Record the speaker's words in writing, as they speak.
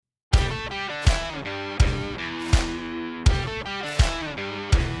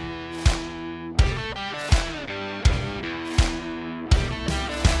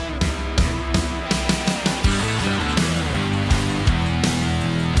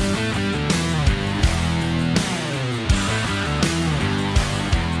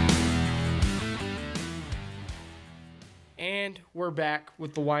We're back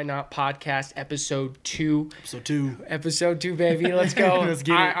with the Why Not Podcast, episode 2. Episode 2, baby. Let's go. Let's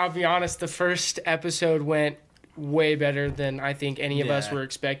get it. I'll be honest, the first episode went way better than I think any of us were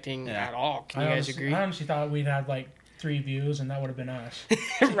expecting at all. Can you guys agree? I honestly thought we'd had like 3 views, and that would have been us.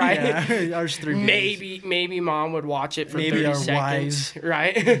 Right? Yeah, ours 3 views. Maybe mom would watch it for Maybe 30 our seconds. wives.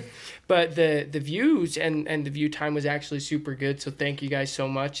 Right? But the views and the view time was actually super good. So thank you guys so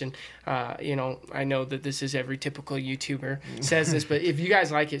much. And, I know that this is every typical YouTuber says this, but if you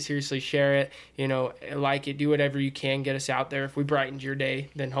guys like it, seriously, share it. Like it, do whatever you can, get us out there. If we brightened your day,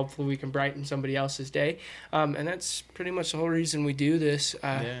 then hopefully we can brighten somebody else's day. And that's pretty much the whole reason we do this.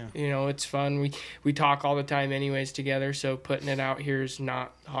 It's fun. We talk all the time anyways together. So putting it out here is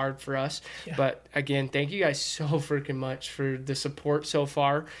not hard for us. Yeah. But again, thank you guys so freaking much for the support so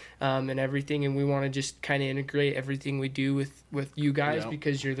far. And everything, and we want to just kind of integrate everything we do with you guys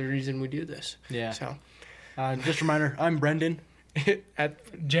because you're the reason we do this. Yeah. So, just a reminder, I'm Brendan.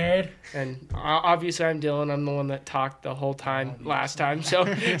 Jared. And obviously I'm Dylan. I'm the one that talked the whole time last time. So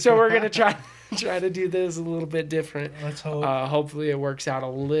we're gonna try to do this a little bit different. Let's hope. Hopefully it works out a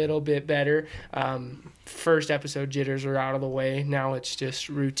little bit better. First episode jitters are out of the way. Now it's just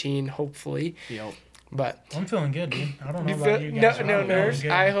routine, hopefully. Yep. But I'm feeling good, dude. I don't know about you guys. No nerves.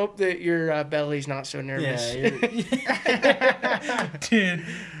 I hope that your belly's not so nervous. Yeah, dude.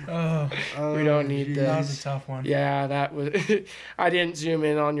 We don't need this. That was a tough one. Yeah, that was. I didn't zoom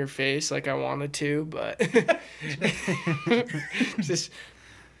in on your face like I wanted to, but just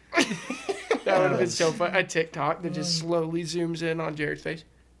that would have been so fun. A TikTok that just slowly zooms in on Jared's face.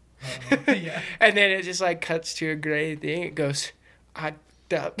 Yeah. And then it just like cuts to a gray thing. It goes, I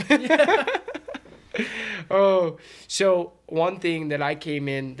up. Oh, so one thing that I came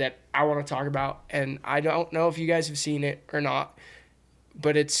in that I want to talk about, and I don't know if you guys have seen it or not,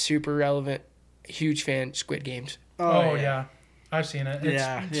 but it's super relevant. Huge fan, Squid Games. Oh yeah. I've seen it.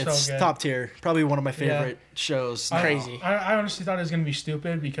 It's so good. Top tier. Probably one of my favorite shows. Crazy. I honestly thought it was going to be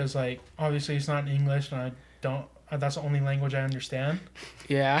stupid because, like, obviously it's not in English, and that's the only language I understand.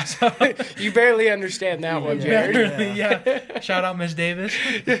 Yeah. You barely understand that one, Jared. Yeah. Shout out Miss Davis.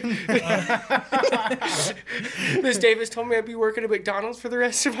 Miss Davis told me I'd be working at McDonald's for the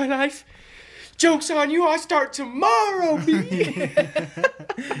rest of my life. Joke's on you, I start tomorrow, B.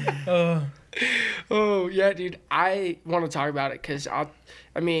 Oh, yeah, dude. I want to talk about it because,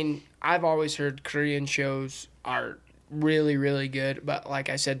 I've always heard Korean shows are really, really good. But like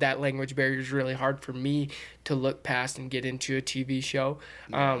I said, that language barrier is really hard for me to look past and get into a TV show.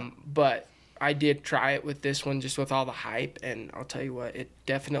 But I did try it with this one just with all the hype. And I'll tell you what, it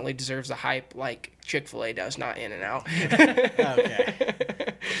definitely deserves the hype like Chick-fil-A does, not In-N-Out.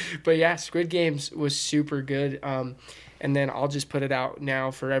 Okay. But yeah, Squid Games was super good. And then I'll just put it out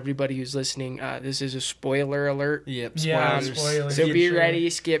now for everybody who's listening. This is a spoiler alert. Yep. Spoilers. So be ready.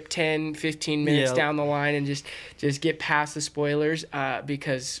 Skip 10, 15 minutes down the line and just get past the spoilers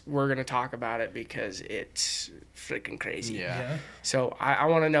because we're going to talk about it because it's freaking crazy. Yeah. So I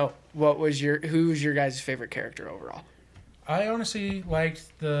want to know who's your guys' favorite character overall? I honestly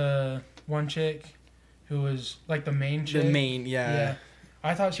liked the one chick who was like the main chick. Yeah.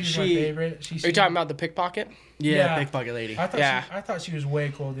 I thought she was my favorite. Are you talking about the pickpocket? Yeah, pickpocket lady. I thought she was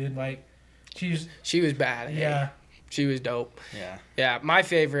way cool, dude. Like, she was bad. Yeah. She was dope. Yeah. Yeah, my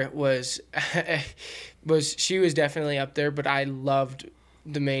favorite was she was definitely up there, but I loved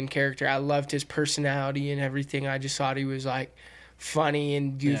the main character. I loved his personality and everything. I just thought he was like funny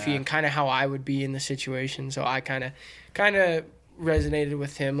and goofy and kind of how I would be in the situation. So I kind of resonated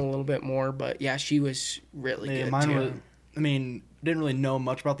with him a little bit more, but yeah, she was really good mine too. Didn't really know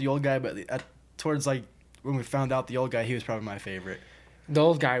much about the old guy, but towards like when we found out the old guy, he was probably my favorite. The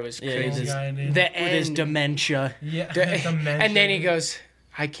old guy was crazy. With his dementia. Yeah, dementia. And then he goes,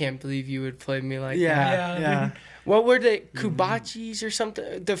 I can't believe you would play me like that. Yeah. What were the Kubachis or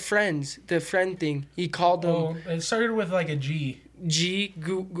something? The friend thing. He called them. Oh, it started with like a G.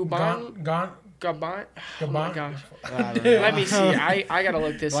 Guban? Gaban? Oh my gosh. Let me see. I gotta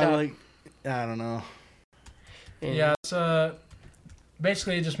look this up. I don't know. Yeah, it's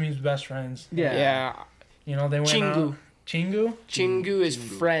basically it just means best friends. Yeah. You know, they went Chingu. out. Chingu? Chingu is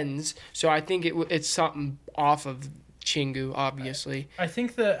friends, so I think it's something off of Chingu, obviously. I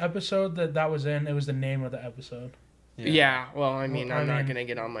think the episode that was in, it was the name of the episode. Yeah, well, I'm not going to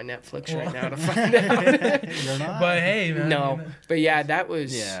get on my Netflix right now to find out. You're not? But hey, man. No, but yeah, that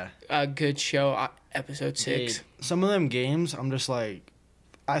was a good show, episode 6. Some of them games, I'm just like,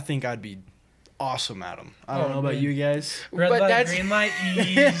 I think I'd be awesome at them. I don't Oh, know about man. you guys. Red But light, that's- green light,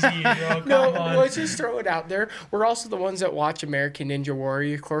 easy, bro. Come No, on. let's just throw it out there. We're also the ones that watch American Ninja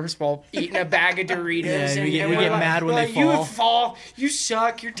Warrior, of course, while eating a bag of Doritos. Yeah, we get we're mad when they You fall." fall. You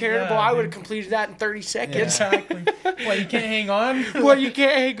suck. You're terrible. Yeah, I would have dude. completed that in 30 seconds. Exactly. What, you can't hang on? Well, you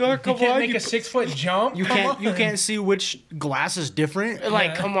can't hang on. You Come can't on. make a 6-foot jump? You Come you on. can't see which glass is different.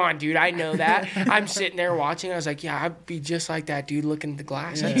 Like, Yeah. come on, dude. I know that. I'm sitting there watching. I was like, yeah, I'd be just like that dude looking at the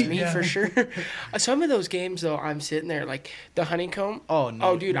glass. That's me Yeah. for sure. Some of those games, though, I'm sitting there like the honeycomb. Oh, no.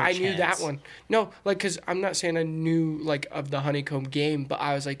 Oh, dude, no I knew that chance. one. No, like, because I'm not saying I knew, like, of the honeycomb game, but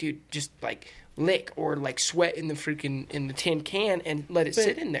I was like, dude, just, like, lick or, like, sweat in the freaking, in the tin can and let it But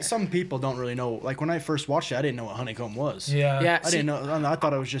sit in there. Some people don't really know. Like, when I first watched it, I didn't know what honeycomb was. Yeah. Yeah, I didn't know. I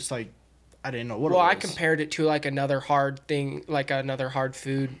thought it was just like, I didn't know what Well, it I was. compared it to, like, another hard thing, like, another hard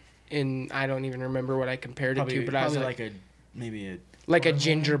food. I don't even remember what I compared Probably, it to, but I was probably like maybe a. like a Cornhole?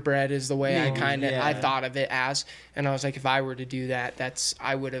 gingerbread is the way I Maybe, kind of I yeah. thought of it as, and I was like, if I were to do that,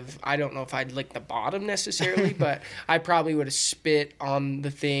 I would have. I don't know if I'd lick the bottom necessarily, but I probably would have spit on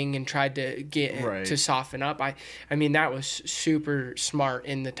the thing and tried to get it Right. to soften up. I mean that was super smart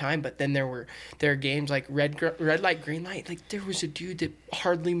in the time, but then there are games like red light, green light. Like there was a dude that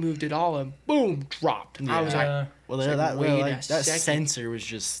hardly moved at all and boom dropped. I was like, Yeah. Well, It's like, that wait a that second. sensor was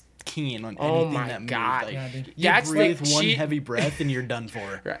just keen on Oh anything my that moved. God. Like, Yeah, dude. you That's breathe like one she- heavy breath and you're done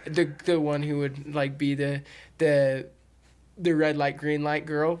for. the one who would like be the red light green light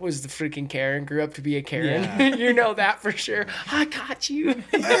girl was the freaking Karen, grew up to be a Karen. Yeah. You know that for sure. I got you.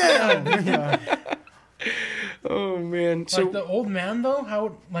 Yeah. Oh man. So Like the old man though,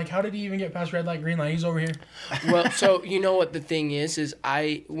 how did he even get past red light, green light? He's over here. well, so you know what the thing is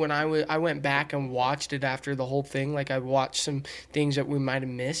I went back and watched it after the whole thing. Like I watched some things that we might have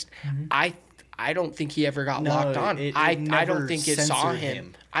missed. I don't think he ever got No, locked on. it I never don't think it saw censored him.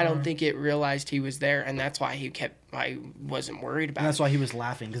 him. I don't think it realized he was there, and that's why I wasn't worried about And it. that's why he was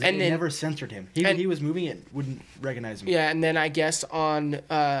laughing because And it then- never censored him. and- He was moving it, wouldn't recognize him. Yeah, and then I guess on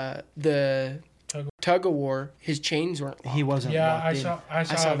the tug of war, his chains weren't locked. He wasn't. Yeah, locked I in.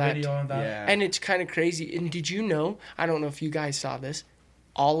 saw a that. video on that. Yeah. And it's kind of crazy. And did you know? I don't know if you guys saw this.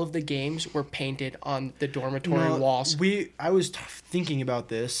 All of the games were painted on the dormitory No, walls. I was thinking about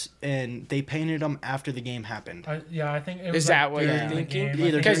this, and they painted them after the game happened. I think it was Is that what during you're the thinking? game, Either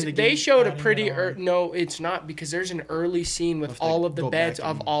like, Because during the they game, showed a adding pretty it on. no, it's not, because there's an early scene with If they all of the go beds back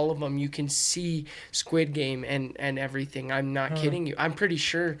of and- all of them. You can see Squid Game and everything. I'm not kidding you. I'm pretty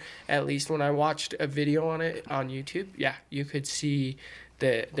sure, at least when I watched a video on it on YouTube, yeah, you could see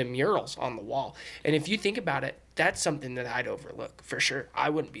the murals on the wall. And if you think about it, that's something that I'd overlook for sure. I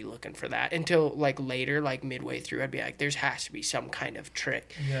wouldn't be looking for that until like later, like midway through. I'd be like, there's has to be some kind of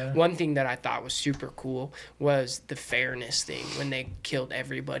trick. Yeah. One thing that I thought was super cool was the fairness thing when they killed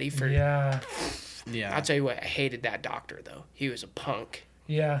everybody for. Yeah. Yeah. I'll tell you what, I hated that doctor though. He was a punk.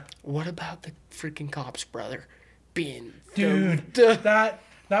 Yeah. What about the freaking cop's brother being Dude, the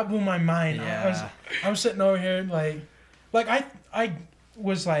that blew my mind. Yeah. I was sitting over here like I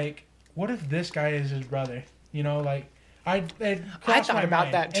was like, what if this guy is his brother? You know, like it crossed thought my about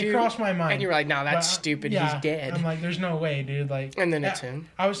mind. that too. It crossed my mind. And you were like, nah, that's But, stupid. yeah, He's dead. I'm like, there's no way, dude. Like, And then it's yeah, him.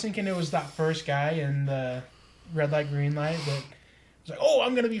 I was thinking it was that first guy in the red light, green light that was like, oh,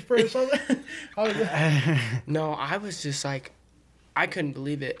 I'm gonna be first. I was No, I was just like, I couldn't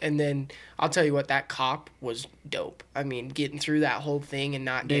believe it. And then I'll tell you what, that cop was dope. I mean, getting through that whole thing and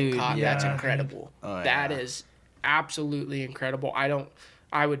not getting Dude, caught, that's yeah, incredible. Oh, That yeah. is absolutely incredible.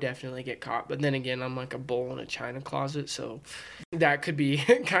 I would definitely get caught. But then again, I'm like a bull in a china closet, so that could be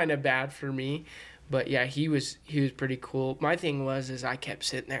kind of bad for me. But yeah, he was pretty cool. My thing is I kept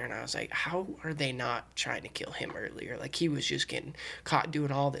sitting there and I was like, how are they not trying to kill him earlier? Like he was just getting caught doing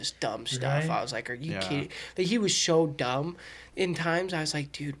all this dumb stuff. Right. I was like, are you Yeah. kidding? Like he was so dumb. In times I was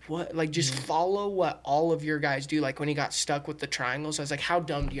like, dude, what? Like just follow what all of your guys do. Like when he got stuck with the triangles, I was like, how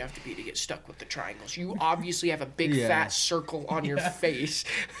dumb do you have to be to get stuck with the triangles? You obviously have a big Yeah. fat circle on your face.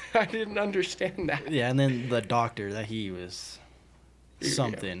 I didn't understand that. Yeah, and then the doctor that he was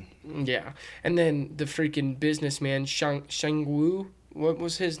something. Yeah. And then the freaking businessman, Shang Wu, what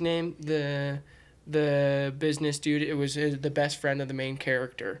was his name? The business dude. It was the best friend of the main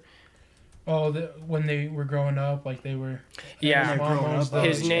character. when they were growing up, like they were. Yeah. his mom Growing owns up, the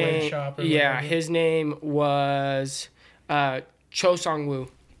His square name, shop or yeah, whatever. his name was Cho Song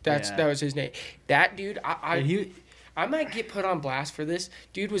Woo. Yeah. That was his name. That dude, And he, I might get put on blast for this.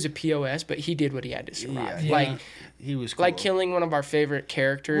 Dude was a POS, but he did what he had to survive. Yeah. Like, he was cool. like killing one of our favorite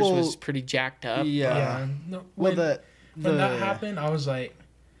characters Well, was pretty jacked up. Yeah. Yeah. No, Well, when that happened, I was like,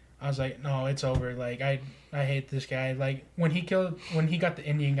 I was like, no, it's over. Like I hate this guy. Like when he got the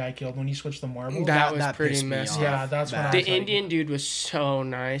Indian guy killed, when he switched the marble. That was that pretty pissed me messed off. up. Yeah, that's when I The was like, Indian dude was so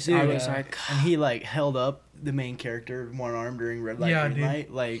nice. Dude, I was yeah. like, And he like held up the main character one arm during red light, Yeah, green dude.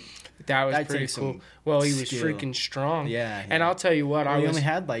 light. Like that was that pretty takes cool. some Well, he was skill. freaking strong. yeah. And I'll tell you what, he I was. only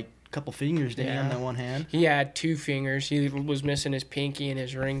had like a couple fingers didn't he, on Yeah. that one hand. He had 2 fingers. He was missing his pinky and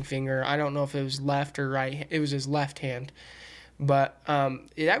his ring finger. I don't know if it was left or right. It was his left hand. But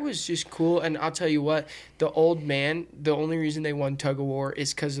that was just cool. And I'll tell you what, the old man, the only reason they won tug of war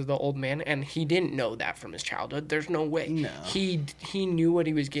is because of the old man. And he didn't know that from his childhood. There's no way. No. He knew what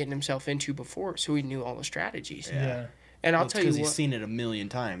he was getting himself into before, so he knew all the strategies. yeah. And I'll Well, tell you because he's what. seen it a million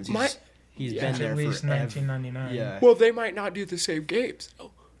times. He's, My- he's Yeah. been At there least for 1999. Yeah. Well, they might not do the same games.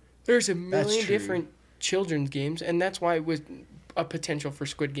 There's a million true. different children's games, and that's why with a potential for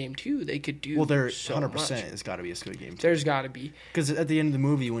Squid Game 2, they could do Well, there so 100% much. it's got to be a Squid Game. There's got to be. Because at the end of the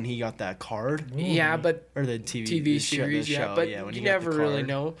movie, when he got that card, Ooh. Yeah, but or the TV, TV the show- series, the yeah, show, but when you he got the never really card.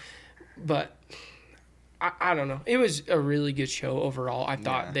 know. But I don't know. It was a really good show overall. I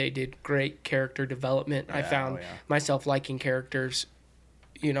thought Yeah. they did great character development. I Yeah, found oh, yeah. myself liking characters,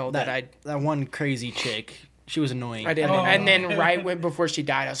 that that one crazy chick, she was annoying. I didn't. Oh. And then right when before she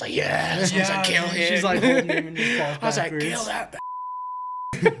died, I was like, yes. I was like, kill him. She's like holding him and just falls I was like, backwards. kill that.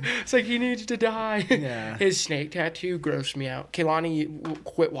 It's like he needs to die. Yeah. His snake tattoo grossed me out. Kehlani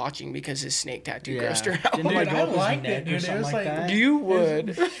quit watching because his snake tattoo Yeah. grossed her out. Didn't Dude, it go I up his liked neck it, or dude. It something was like like- that? You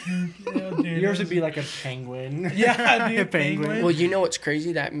would. Yeah, dude, Yours it would be like a penguin. Yeah, dude, A penguin. penguin. Well, you know what's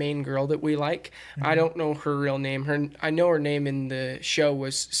crazy? That main girl that we like, I don't know her real name. I know her name in the show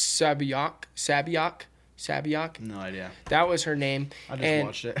was Sabiak. No idea. That was her name. I just And-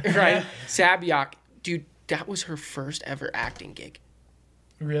 watched it. Right, Sabiak. Dude, that was her first ever acting gig.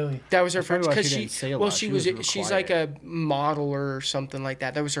 Really? That was her That's probably first why because she she, didn't say a well, lot. she She was was real she's quiet. like a modeler or something like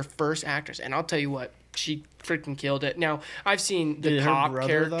that. That was her first actress, and I'll tell you what, she freaking killed it. Now I've seen the Did her cop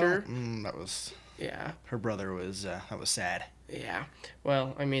brother, though? character. That was Yeah, her brother was that was sad. yeah.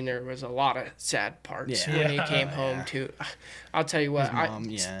 Well, I mean, there was a lot of sad parts Yeah. when he Yeah. came home Yeah. too. I'll tell you what, His mom,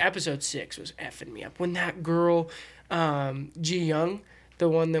 yeah. episode 6 was effing me up when that girl, Ji Young, the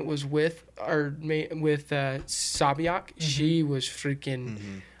one that was with Sabiak, she was freaking.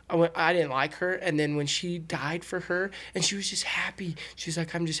 I didn't like her, and then when she died for her, and she was just happy. She's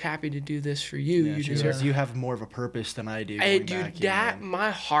like, "I'm just happy to do this for you. Yeah, You she deserve." says, you have more of a purpose than I do. Hey, going dude, back in." that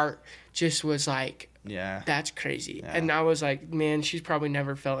my heart just was like, Yeah. "That's crazy," Yeah. and I was like, "Man, she's probably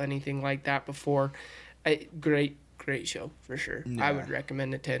never felt anything like that before." Great show for sure. I Yeah. would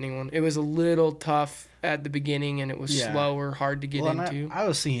recommend it to anyone. It was a little tough at the beginning, and it was Yeah. slower, hard to get Well, and into. I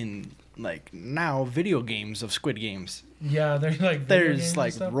was seeing like now video games of Squid Games. Yeah, there's like video games There's and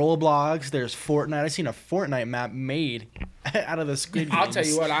like stuff. Roblox. There's Fortnite. I've seen a Fortnite map made out of the Squid Games. I'll tell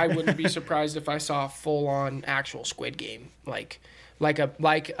you what, I wouldn't be surprised if I saw a full on actual Squid Game, like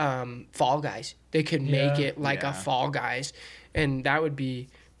Fall Guys. They could make Yeah. it like Yeah. a Fall Guys, and that would be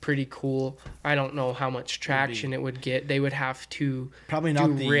pretty cool. I don't know how much traction it would get. They would have to Probably do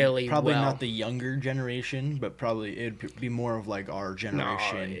not the really probably well. not the younger generation, but probably it'd be more of like our No,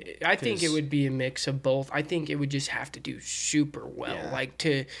 generation. I think it 'cause- would be a mix of both. I think it would just have to do super well, Yeah. like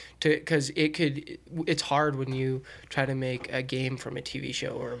because it's hard when you try to make a game from a TV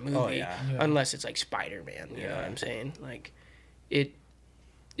show or a movie, Oh, yeah. Yeah. unless it's like Spider-Man. You know Yeah. what I'm saying? Like,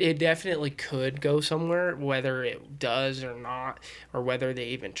 it definitely could go somewhere. Whether it does or not, or whether they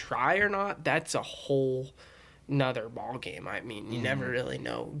even try or not, that's a whole another ball game. I mean, you never really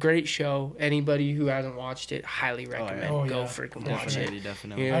know. Great show. Anybody who hasn't watched it, highly recommend. Oh, Go yeah. freaking watch Definitely, it.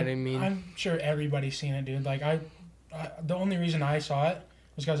 definitely. You know what I mean? I'm sure everybody's seen it, dude. Like I the only reason I saw it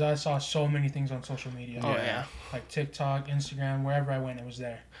was because I saw so many things on social media. Oh yeah. Like TikTok, Instagram, wherever I went, it was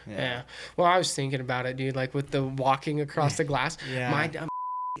there. Yeah. Well, I was thinking about it, dude. Like with the walking across the glass. Yeah. My dumb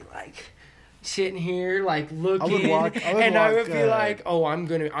like sitting here like looking, walk and I would be like, "Oh, I'm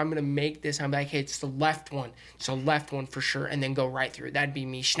gonna make this." I'm like, "Hey, it's the left one. It's the left one for sure," and then go right through. That'd be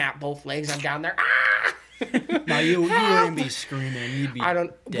me. Snap both legs. I'm down there. Ah! No, you wouldn't be screaming. You'd be I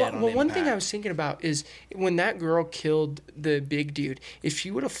don't. dead Well, on one thing I impact. was thinking about is when that girl killed the big dude. If she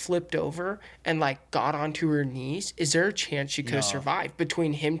would have flipped over and like got onto her knees, is there a chance she could have No. survived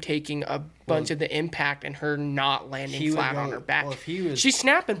between him taking a bunch of the impact and her not landing He would flat go- on her back? well, if he was- She's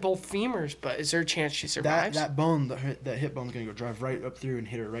snapping both femurs, but is there a chance she survives? that bone, that hip bone's gonna go drive right up through and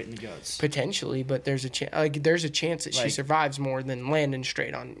hit her right in the guts. Potentially, but there's a chance. Like there's a chance that she Like- survives more than landing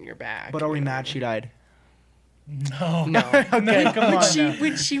straight on your back. But are we mad she died? No. No. Okay, come on. now.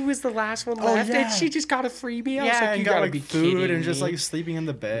 When she was the last one Oh, left, yeah. and she just got a freebie. I was like, and you got gotta like be food kidding and just me. like sleeping in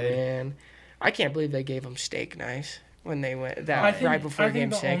the bed. Man, I can't believe they gave him steak nice. when they went I before think Game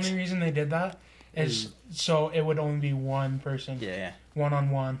the 6. only reason they did that is so it would only be one person, Yeah.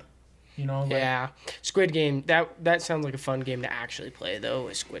 one-on-one. You know, like, Yeah, Squid Game. That sounds like a fun game to actually play, though.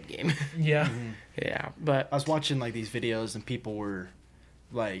 A Squid Game. yeah. Yeah, but I was watching like these videos and people were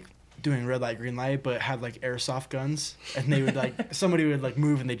like doing red light, green light, but had like airsoft guns, and they would like somebody would like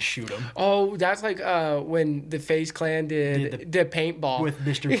move and they'd shoot them oh, that's like when the FaZe Clan did the paintball with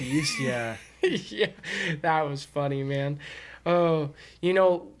Mr. Beast. Yeah. yeah, that was funny, man. Oh, you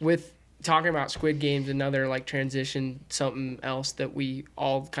know, with talking about Squid Games, another like transition, something else that we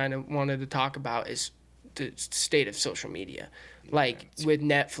all kind of wanted to talk about is the state of social media. Like with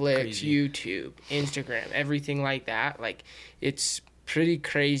Netflix, crazy. YouTube, Instagram, everything like that. Like it's pretty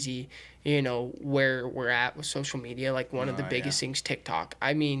crazy, you know, where we're at with social media. Like one of the biggest things, TikTok.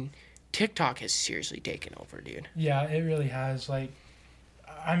 I mean, TikTok has seriously taken over, dude. Yeah, it really has. Like,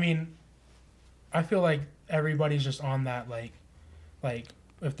 I mean, I feel like everybody's just on that. Like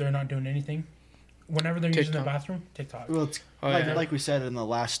if they're not doing anything, whenever they're using the TikTok. bathroom, TikTok. Well, it's Oh, like yeah. like we said in the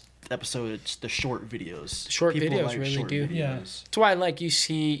last episode, it's the short videos. Short People videos like really short do. Yeah. videos. That's why, like, you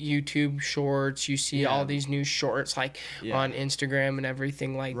see YouTube Shorts, you see Yeah. all these new shorts, like, Yeah. on Instagram and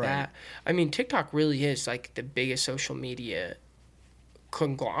everything like Right. that. I mean, TikTok really is, like, the biggest social media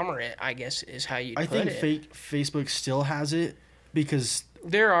conglomerate, I guess, is how you I put think it. Facebook still has it because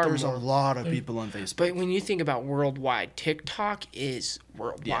There are there's more. a lot of people on Facebook. But when you think about worldwide, TikTok is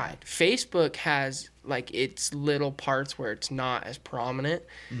worldwide. Facebook has, like, its little parts where it's not as prominent.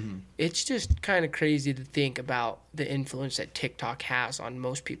 Mm-hmm. It's just kind of crazy to think about the influence that TikTok has on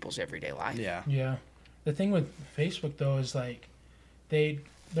most people's everyday life. Yeah. Yeah. The thing with Facebook though is like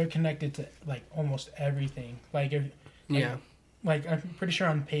they're connected to like almost everything. Like if Yeah. like I'm pretty sure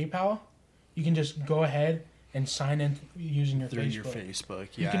on PayPal you can just go ahead and sign in using your Through Facebook. your Facebook,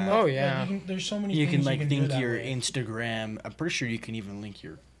 You yeah. can, Oh, like, yeah. there's so many You things can like you can do link that your way. Instagram. I'm pretty sure you can even link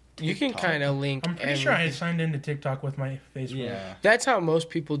your You can TikTok. kind of link I'm pretty sure I everything. signed into TikTok with my Facebook. Yeah. That's how most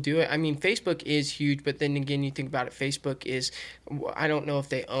people do it. I mean, Facebook is huge, but then again, you think about it, Facebook is, I don't know if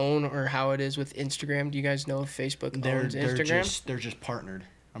they own or how it is with Instagram. Do you guys know if Facebook owns Instagram? They're just partnered.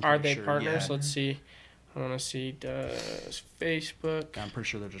 I'm Are pretty they sure, partners? yeah. Let's see. I want to see, does Facebook... I'm pretty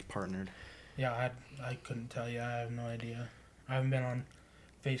sure they're just partnered. Yeah, I couldn't tell you. I have no idea. I haven't been on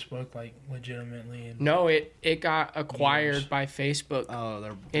Facebook like legitimately. And No, it got acquired Years. by Facebook Oh,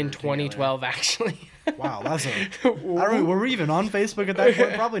 they're in together. 2012, actually. Wow, that's a. I don't know. Were we even on Facebook at that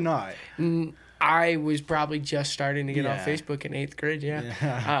point? Probably not. I was probably just starting to get on Yeah. Facebook in 8th grade, yeah.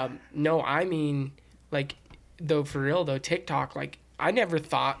 Yeah. No, I mean, like, though, for real, though, TikTok, like, I never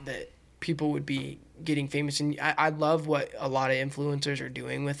thought that people would be getting famous. And I love what a lot of influencers are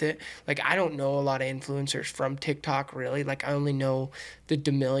doing with it. Like, I don't know a lot of influencers from TikTok, really. Like, I only know the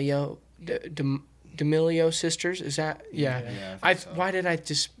D'Amelio sisters. Is that? Yeah. Yeah, I think so. Why did I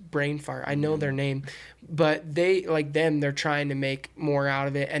just brain fart? I know their name. But they, like them, they're trying to make more out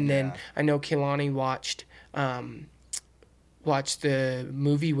of it. And then Yeah. I know Kehlani watched the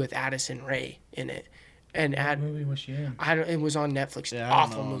movie with Addison Rae in it. And what movie was she in? it was on Netflix. Yeah, I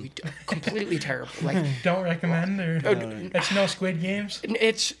don't Awful know. movie. Completely terrible. Like, Don't recommend or it's no Squid Games.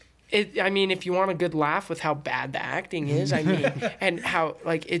 I mean, if you want a good laugh with how bad the acting is, I mean, and how,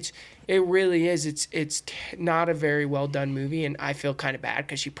 like, it really is. It's not a very well done movie, and I feel kind of bad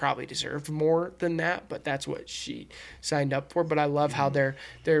because she probably deserved more than that, but that's what she signed up for. But I love how they're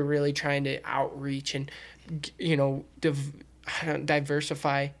really trying to outreach and, you know,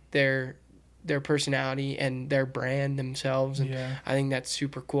 diversify their personality and their brand themselves, and Yeah. I think that's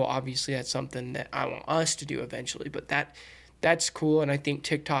super cool. Obviously, that's something that I want us to do eventually, but that's cool. And I think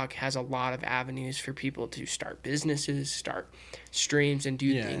TikTok has a lot of avenues for people to start businesses, start streams, and do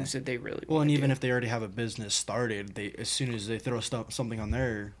Yeah. things that they really Well, want and to even do. if they already have a business started, they as soon as they throw something on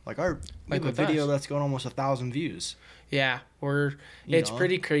there, like we Like have a with video us. that's going almost 1,000 views. Yeah, You it's know?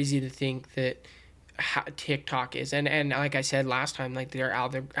 pretty crazy to think that how TikTok is, and like I said last time, like their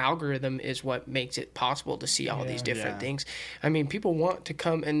algorithm is what makes it possible to see all these Yeah. different Yeah. things. I mean, people want to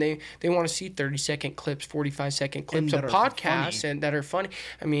come and they want to see 30-second clips, 45-second clips of that are podcasts funny. and that are funny.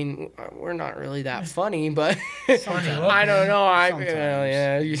 I mean, we're not really that funny, but Funny I don't know. Sometimes.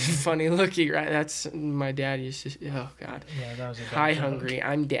 Yeah, you're funny looking, right? That's my dad used to. Oh God. Yeah, that was a bad Hi, joke. hungry.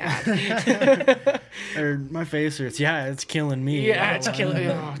 I'm dad. Or my face hurts. Yeah, it's killing me. Yeah, Oh, it's killing.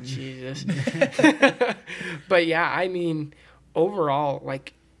 Oh Jesus. But yeah, I mean, overall,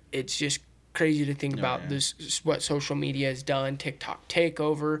 like, it's just crazy to think about yeah. this, what social media has done. TikTok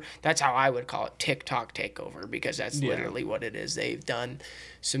takeover. That's how I would call it, TikTok takeover, because that's Yeah. literally what it is. They've done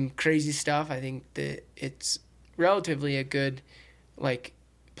some crazy stuff. I think that it's relatively a good, like,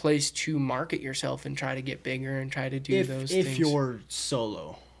 place to market yourself and try to get bigger and try to do those things. If you're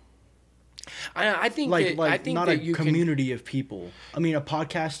solo. I think I think not that a you community of people. I mean, a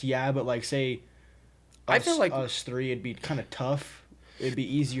podcast, yeah, but like say, I feel like us three, it'd be kind of tough. It'd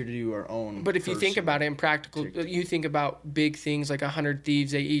be easier to do our own. But if you think about it in practical, you think about big things like 100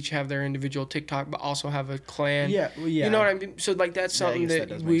 Thieves. They each have their individual TikTok, but also have a clan. Yeah, well, yeah. You know what I mean? So like that's something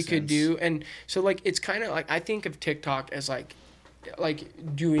that we could sense. do, and so like it's kind of like I think of TikTok as like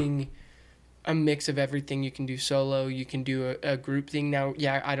doing a mix of everything. You can do solo, you can do a group thing. Now,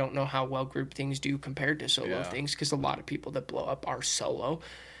 yeah, I don't know how well group things do compared to solo things, because a lot of people that blow up are solo.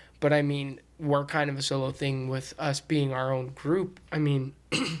 But I mean, we're kind of a solo thing with us being our own group. I mean,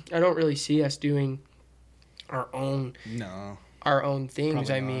 I don't really see us doing our own things.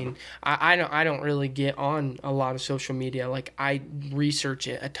 Probably I not. mean, I don't really get on a lot of social media. Like, I research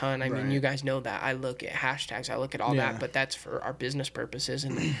it a ton. I mean, Right. you guys know that. I look at hashtags, I look at all Yeah. that, but that's for our business purposes.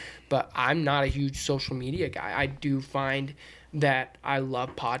 And but I'm not a huge social media guy. I do find that I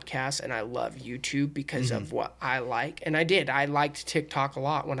love podcasts and I love YouTube because of what I like. And I liked TikTok a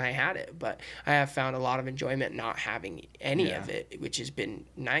lot when I had it, but I have found a lot of enjoyment not having any of it, which has been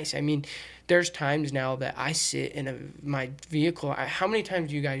nice. I mean, there's times now that I sit in my vehicle. How many times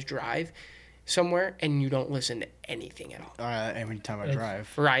do you guys drive somewhere and you don't listen to anything at all? Every time I drive.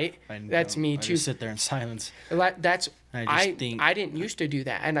 Right? That's me I too. just sit there in silence. That's I just think. I didn't used to do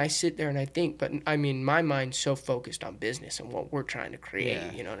that, and I sit there and I think, but I mean, my mind's so focused on business and what we're trying to create.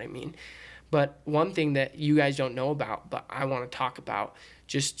 Yeah. You know what I mean? But one thing that you guys don't know about, but I want to talk about,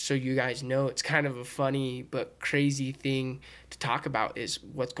 just so you guys know, it's kind of a funny but crazy thing to talk about, is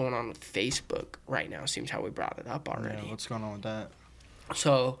what's going on with Facebook right now. Seems how we brought it up already. Yeah, what's going on with that?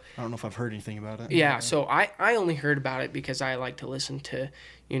 So I don't know if I've heard anything about it. yeah, so I only heard about it because I like to listen to,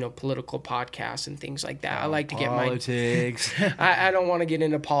 political podcasts and things like that. I like to get politics. I don't want to get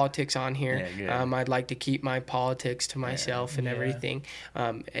into politics on here. Yeah, good. I'd like to keep my politics to myself and everything.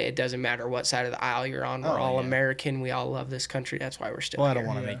 It doesn't matter what side of the aisle you're on. We're all American. We all love this country. That's why we're still Well, I here.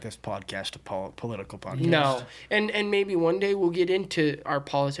 don't want to make this podcast a political podcast. No, and maybe one day we'll get into our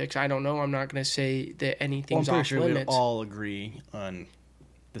politics. I don't know. I'm not going to say that Well, I'm anything's pretty off sure we limits. all agree on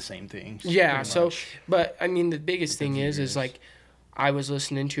the same things. Yeah, pretty so, much. but I mean, the biggest thing is viewers. like, I was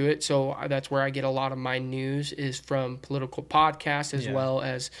listening to it, so that's where I get a lot of my news is from political podcasts, as well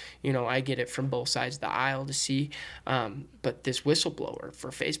as, I get it from both sides of the aisle to see. But this whistleblower for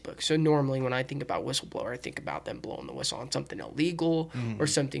Facebook. So normally when I think about whistleblower, I think about them blowing the whistle on something illegal or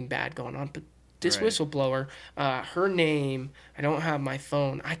something bad going on. But this Right. whistleblower, her name, I don't have my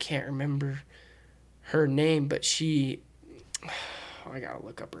phone. I can't remember her name, but she... I gotta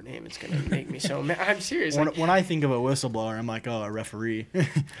look up her name. It's gonna make me so mad. I'm serious. Like, When I think of a whistleblower, I'm like, oh, a referee. I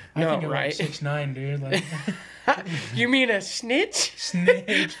No, think about right? 6'9", dude. Like, you mean a snitch?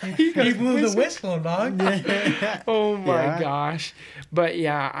 snitch. He goes, You blew the whistle, dog. Oh my Yeah. gosh! But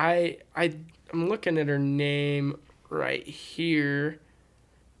yeah, I'm looking at her name right here.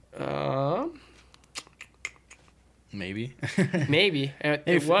 Maybe. Maybe it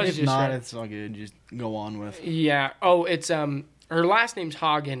if was if just not, right. it's all good. Just go on with. Yeah. Oh, it's her last name's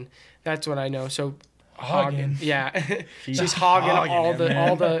Hagen. That's what I know. So Hagen. Yeah. She's she's hogging hogging all it, the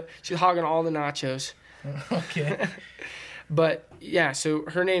man. she's hogging all the nachos. Okay. But yeah, so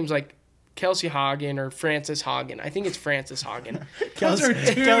her name's like Kelsey Hagen or Frances Hagen. I think it's Frances Hagen. Those are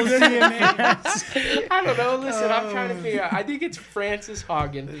two Kelsey good and names. I don't know. Listen, I'm trying to figure out. I think it's Frances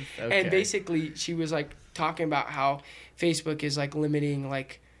Hagen. Okay. And basically, she was like talking about how Facebook is like limiting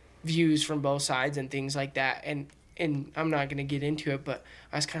like views from both sides and things like that. And I'm not gonna get into it, but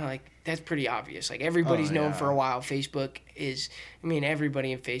I was kind of like, that's pretty obvious. Like everybody's known yeah. for a while. Facebook is. I mean,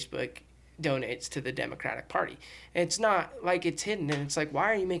 everybody in Facebook donates to the Democratic Party. And it's not like it's hidden, and it's like,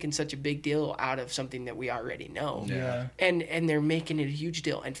 why are you making such a big deal out of something that we already know? Yeah. And they're making it a huge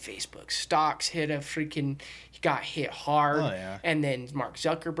deal. And Facebook stocks got hit hard. Oh, yeah. And then Mark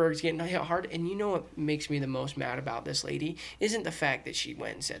Zuckerberg's getting hit hard. And you know what makes me the most mad about this lady isn't the fact that she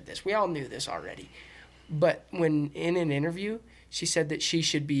went and said this. We all knew this already. But when in an interview, she said that she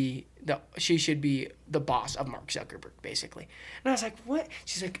should be the boss of Mark Zuckerberg, basically. And I was like, what?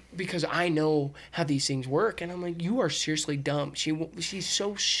 She's like, because I know how these things work. And I'm like, you are seriously dumb. She's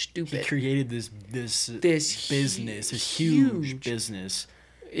so stupid. He created this business, this huge business,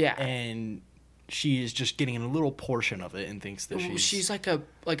 Yeah. and she is just getting a little portion of it and thinks that She's like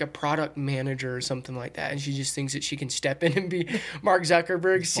a product manager or something like that, and she just thinks that she can step in and be Mark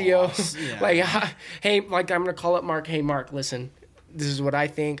Zuckerberg's CEO. Boss, yeah. Like, hey, like I'm gonna call up Mark. Hey, Mark, listen, this is what I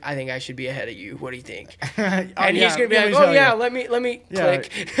think. I think I should be ahead of you. What do you think? And he's gonna be like, oh yeah, let me Yeah.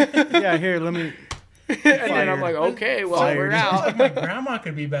 click. yeah, here, let me And then I'm like, okay, well, Fired. we're Sounds out. like my grandma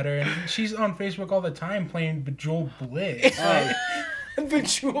could be better, and she's on Facebook all the time playing Bejeweled Blitz.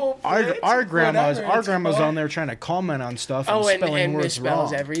 Bejeweled Our Blitz. grandma's Whatever it's called. on there trying to comment on stuff and Oh, spelling and words misspells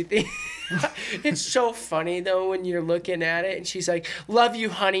wrong. everything. It's so funny though when you're looking at it and she's like, "Love you,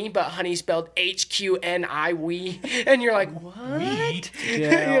 honey," but honey spelled HQNI we, and you're like, "What?" Wheat.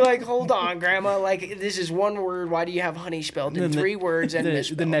 Yeah. You're like, "Hold on, grandma. Like this is one word. Why do you have honey spelled in Then 3 words and the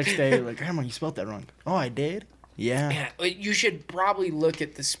misspelled?" next day, like, Grandma, you spelled that wrong. Oh, I did? Yeah. Yeah, you should probably look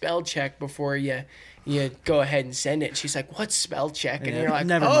at the spell check before you go ahead and send it. And she's like, "What's spell check?" And Yeah, you're like,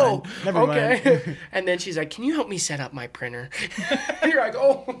 never "Oh, mind. Never okay." mind. And then she's like, "Can you help me set up my printer?" You're like,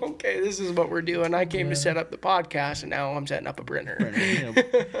 "Oh, okay. This is what we're doing. I came to set up the podcast, and now I'm setting up a printer." You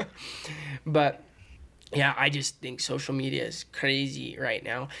know, But yeah, I just think social media is crazy right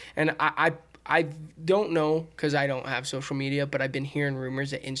now, and I don't know because I don't have social media, but I've been hearing rumors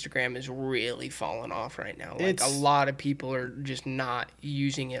that Instagram is really falling off right now. Like It's- a lot of people are just not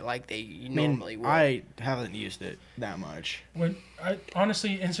using it like they normally would. I haven't used it that much.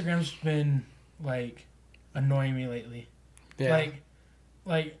 Honestly, Instagram's been like annoying me lately. yeah.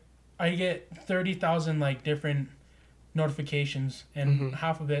 Like I get 30,000 like different notifications, and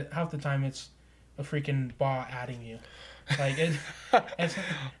half the time it's a freaking bot adding you. Like it's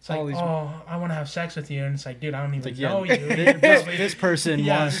All like, these- oh, I want to have sex with you, and it's like, dude, I don't even Like, yeah, know you. this person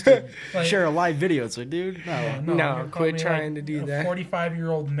Yeah. wants to Like- share a live video. It's like, dude, no. No, you're calling quit me, trying to do that. A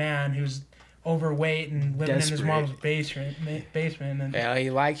 45-year-old man who's overweight and living in his Desperate. mom's basement, and Yeah, he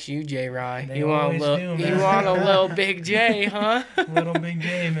likes you, J. Rye. They You want a always little, do, you man. want a little Big J, huh? little big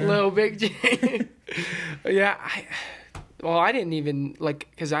J, man. Little Big J. Yeah, I didn't even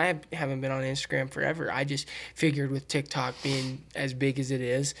because I haven't been on Instagram forever. I just figured with TikTok being as big as it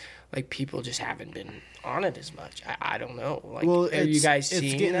is, like people just haven't been on it as much. I don't know. Like, Well, are you guys it's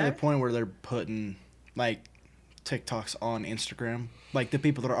seeing getting to the that? point where they're putting like TikToks on Instagram. Like the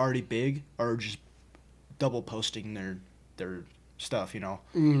people that are already big are just double posting their stuff. You know,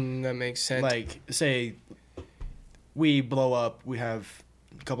 That makes sense. like say we blow up, we have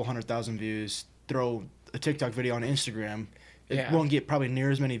a couple 100,000 views. Throw a TikTok video on Instagram. It Yeah. won't get probably near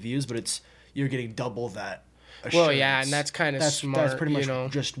as many views, but you're getting double that. Well, yeah, assurance. and that's kind of smart. That's pretty much you know?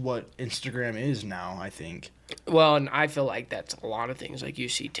 just what Instagram is now, I think. Well, and I feel like that's a lot of things. Like you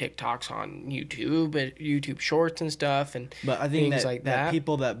see TikToks on YouTube, and YouTube Shorts and stuff, and But I think things that, like that that.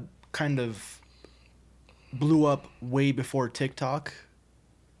 people that kind of blew up way before TikTok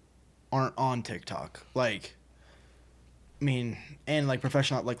aren't on TikTok. Like, I mean, and like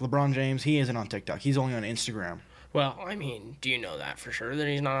professional, like LeBron James, he isn't on TikTok. He's only on Instagram. Well, I mean, do you know that for sure that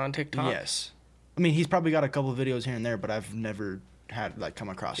he's not on TikTok? Yes. I mean, he's probably got a couple of videos here and there, but I've never had like come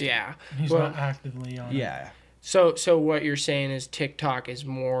across him. Yeah. He's Well, not actively on it. Yeah. So what you're saying is TikTok is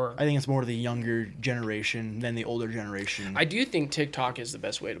more. I think it's more the younger generation than the older generation. I do think TikTok is the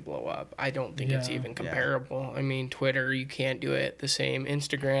best way to blow up. I don't think it's Yeah. even comparable. I mean, Twitter, you can't do it the same.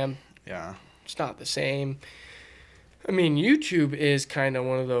 Instagram, yeah. it's not the same. I mean, YouTube is kind of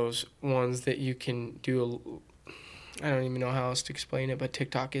one of those ones that you can do. I don't even know how else to explain it, but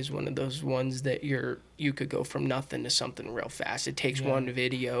TikTok is one of those ones that you could go from nothing to something real fast. It takes one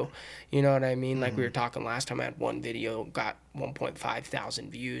video, you know what I mean? Like we were talking last time, I had one video got 1.5 thousand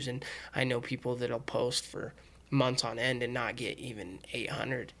views, and I know people that'll post for months on end and not get even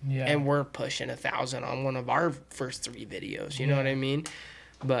 800. Yeah. And we're pushing 1,000 on one of our first 3 videos. You know what I mean?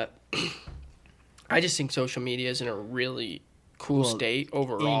 But I just think social media is in a really cool Well, state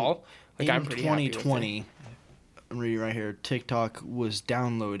overall. In I'm pretty happy with it. 2020, I'm reading right here, TikTok was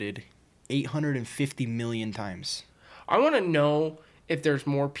downloaded 850 million times. I want to know if there's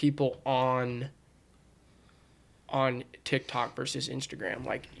more people on TikTok versus Instagram,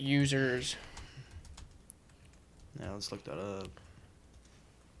 like users. Yeah, let's look that up.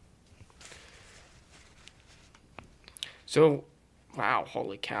 So, wow,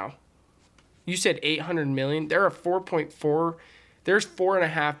 holy cow. You said 800 million. There are 4.4. There's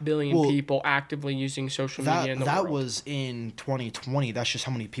 4.5 billion Well, people actively using social media in the that world. was in 2020. That's just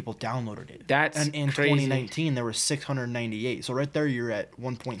how many people downloaded it. That's and in crazy. 2019 there were 698. So right there you're at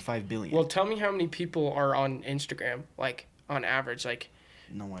 1.5 billion. Well, tell me how many people are on Instagram, like on average. Like,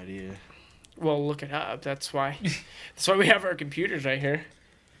 no idea. well, look it up. That's why. That's why we have our computers right here.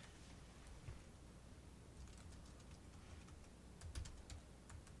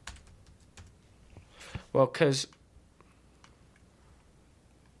 Well, because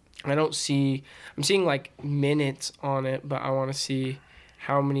I don't see, I'm seeing like minutes on it, but I want to see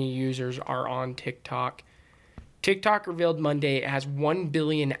how many users are on TikTok. TikTok revealed Monday it has 1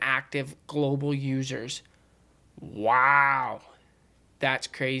 billion active global users. Wow. That's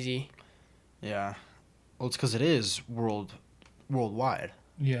crazy. Yeah. Well, it's because it is worldwide.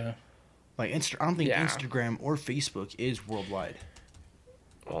 Yeah. Like I don't think Yeah. Instagram or Facebook is worldwide.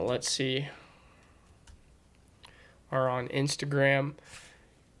 Well, let's see. Are on Instagram.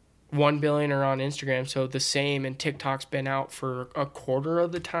 1 billion are on Instagram, so the same. And TikTok's been out for a quarter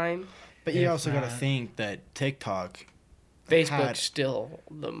of the time. But you If also got to not- think that TikTok. Facebook's had- still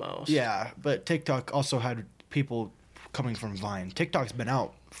the most. Yeah, but TikTok also had people coming from Vine. TikTok's been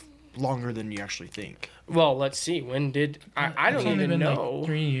out longer than you actually think. Well, let's see. When did I It's don't only even been know. Like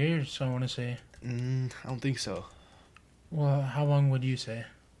 3 years, I want to say. I don't think so. Well, how long would you say?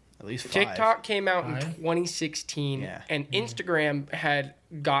 At least 5. TikTok came out in 5? 2016, Yeah. and Instagram had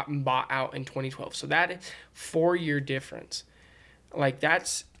gotten bought out in 2012. So that is 4-year difference. Like,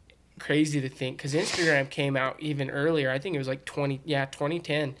 that's crazy to think, because Instagram came out even earlier. I think it was like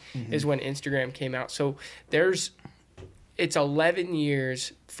 2010 is when Instagram came out. So it's 11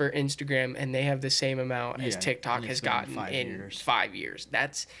 years for Instagram, and they have the same amount as Yeah, TikTok and has it's been gotten 5 in years. 5 years.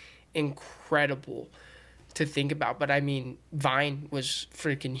 That's incredible to think about. But I mean, Vine was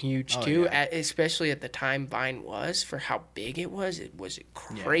freaking huge Oh, too, yeah. especially at the time Vine was, for how big it was. It was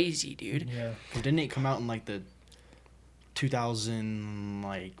crazy, dude. Yeah. Didn't it come out in like the 2000,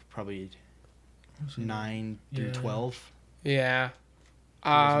 like probably 9 through Yeah. 12? Yeah.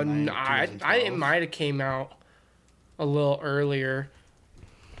 2009, I it 2012. might have came out a little earlier.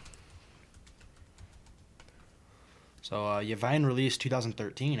 So yeah, Vine released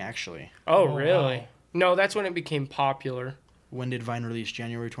 2013 actually. Oh, Oh, really? wow. No, that's when it became popular. When did Vine release?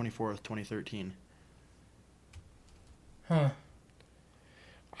 January 24th, 2013. Huh.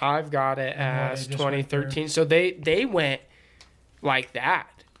 I've got it Yeah, as it just went 2013. So they went like that.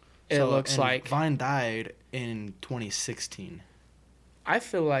 It So, looks and like. Vine died in 2016. I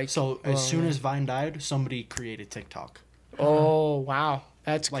feel like. So well, as soon as Vine died, somebody created TikTok. Oh, wow.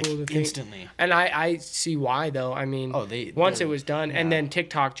 That's Like cool to think. instantly. And I see why though. I mean, Oh, they once they're- it was done, yeah. and then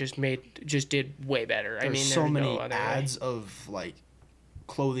TikTok just did way better. I There's mean, so there's many no other way. ads of like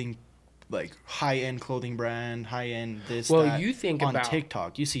clothing, like high end clothing brand, high end this. Well, that, you think on about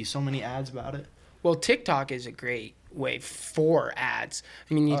TikTok, you see so many ads about it. Well, TikTok is a great way for ads.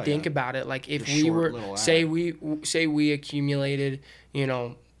 I mean, you Oh, think yeah. about it, like if The we short were little say ad. we accumulated, in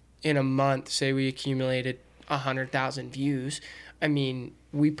a month, say we accumulated 100,000 views. I mean,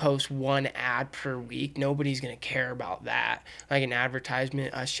 we post one ad per week. Nobody's gonna care about that. Like an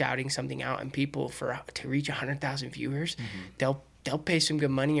advertisement, us shouting something out, and people to reach 100,000 viewers, they'll pay some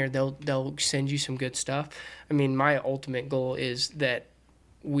good money, or they'll send you some good stuff. I mean, my ultimate goal is that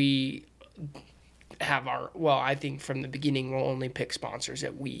we have I think from the beginning we'll only pick sponsors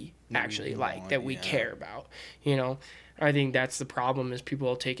that we actually like, want, that we yeah. care about. I think that's the problem, is people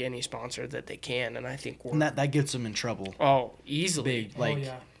will take any sponsor that they can, and I think we're And that gets them in trouble. easily Big, like oh,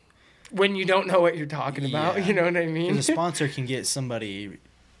 yeah. when you don't know what you're talking about. Yeah. You know what I mean? because a sponsor can get somebody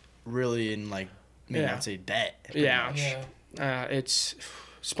really in like maybe Yeah. not say debt. pretty Yeah. much. Yeah. It's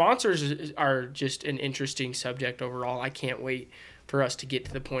sponsors are just an interesting subject overall. I can't wait for us to get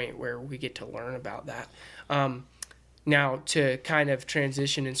to the point where we get to learn about that. Now, to kind of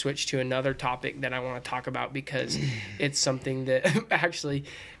transition and switch to another topic that I want to talk about, because it's something that actually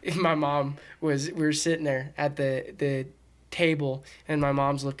my mom we were sitting there at the table, and my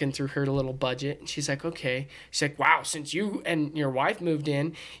mom's looking through her little budget, and she's like, okay. She's like, wow, since you and your wife moved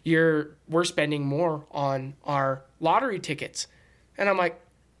in, we're spending more on our lottery tickets. And I'm like,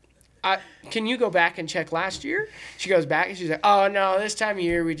 can you go back and check last year? She goes back and she's like, oh no, this time of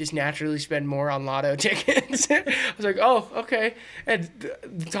year we just naturally spend more on lotto tickets. I was like, oh, okay. And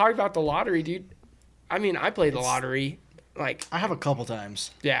talk about the lottery, dude. I mean, I play the lottery, like, I have a couple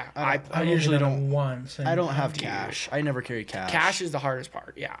times. yeah. I I've usually only done it don't. once. And I don't have Dude. cash. I never carry cash. Cash is the hardest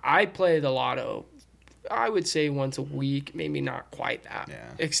part. Yeah, I play the lotto, I would say once a week, maybe not quite that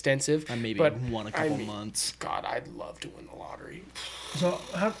Yeah. extensive. I maybe but won a I couple mean, months. God, I'd love to win the lottery. So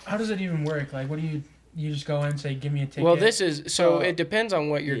how does it even work? Like, what do you just go in and say, give me a ticket? Well, this is so Uh, it depends on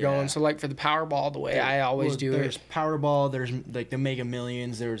what you're yeah. going. So like for the Powerball, the way I always Well, do there's it. Powerball. There's like the Mega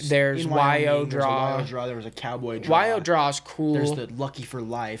Millions. There's There's in Wyoming, YO There's a draw. YO draw. There was a Cowboy draw. YO draw's cool. There's the Lucky for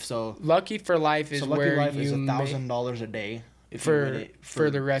Life. So Lucky for Life is Lucky where Life you is make $1,000 a day if for- you win it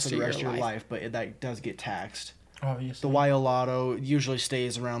for the rest for of the your rest of your life. life. But that does get taxed. Obviously. The YO Lotto usually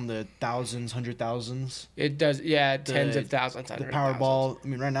stays around the thousands, 100,000s. it does. Yeah, tens of thousands. The hundreds of thousands. Powerball. I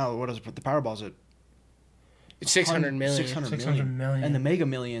mean, right now, what is it? The Powerball's at It's 600 million. 600 600 million. And the Mega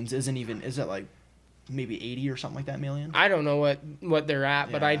Millions isn't even. Is it like maybe 80 or something like that million? I don't know what they're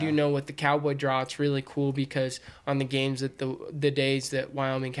at, but I do Yeah. know with the Cowboy draw, it's really cool because on the games that the days that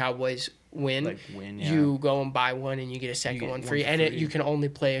Wyoming Cowboys win, yeah. you go and buy one and you get a second one free. And you can only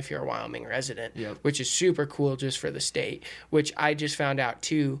play if you're a Wyoming resident, which is super cool just for the state, which I just found out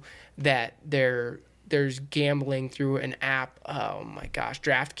too, that there's gambling through an app, oh my gosh,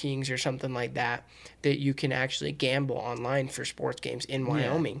 DraftKings or something like that you can actually gamble online for sports games in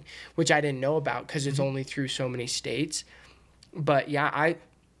Wyoming, which I didn't know about because it's only through so many states. But yeah, I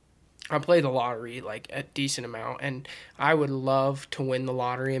play the lottery like a decent amount, and I would love to win the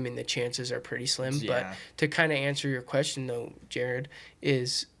lottery. I mean, the chances are pretty slim. But to kind of answer your question though, Jared,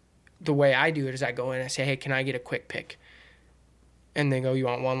 is the way I do it is I go in and I say, hey, can I get a quick pick? And they go, you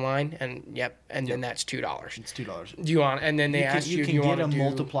want one line? And then that's $2. It's $2. Do you want? And then they ask you, can you get want a to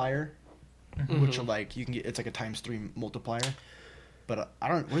multiplier, which will you can get. It's like a ×3 multiplier. But I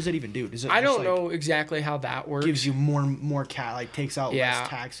don't. What does it even do? Does it? I don't know exactly how that works. Gives you more takes out less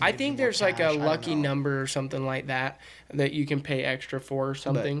tax. I think there's like a lucky number or something like that you can pay extra for or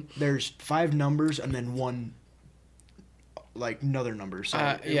something. But there's 5 numbers and then one. Like another number, so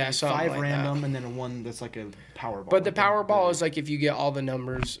 5 like random, that. and then one that's like a Powerball. But the Powerball is like if you get all the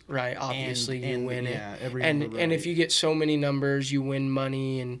numbers right, obviously you win it. And if you get so many numbers, you win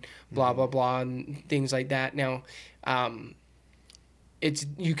money and blah blah blah and things like that. Now,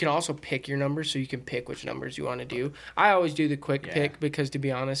 you can also pick your numbers, so you can pick which numbers you want to do. I always do the quick pick because, to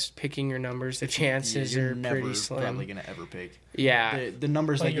be honest, picking your numbers, the chances are pretty slim. Probably gonna ever pick. Yeah, the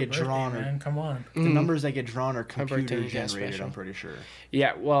numbers that get drawn man, come on. The numbers that get drawn are computer generated. I'm pretty sure.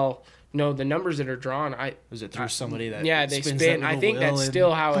 Yeah, well, no, the numbers that are drawn, was it through somebody that? Yeah, they spin. I think that's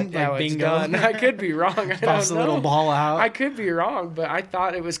still how it's done. I could be wrong. I toss a little ball out. I could be wrong, but I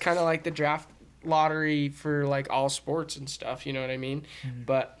thought it was kind of like the draft lottery for like all sports and stuff, you know what I mean?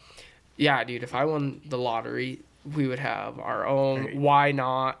 But yeah, dude, if I won the lottery, we would have our own. Why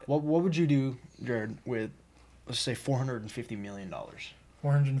not? What would you do, Jared, with let's say $450 million?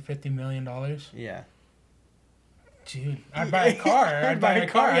 $450 million? Yeah. Dude, I'd buy a car. I'd buy a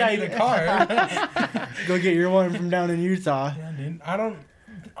car. I need a car. Go get your one from down in Utah. Yeah, dude.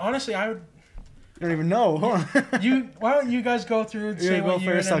 Honestly, I would. You don't even know. Why don't you guys go through and say what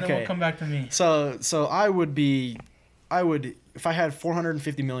you're in, and then we'll come back to me. So I would if I had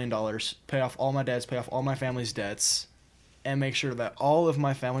 $450 million, pay off all my debts, pay off all my family's debts, and make sure that all of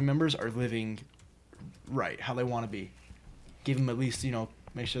my family members are living right, how they want to be. Give them at least,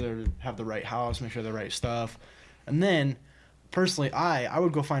 make sure they have the right house, make sure the right stuff. And then, personally, I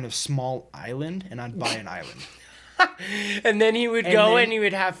would go find a small island, and I'd buy an island. And then he would and he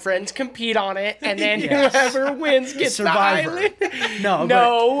would have friends compete on it, and then whoever wins gets Survivor. the island.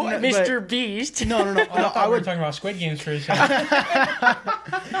 No, Mr. Beast. No. I would talking about Squid Games for a second.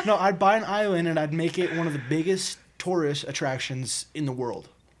 No, I'd buy an island, and I'd make it one of the biggest tourist attractions in the world.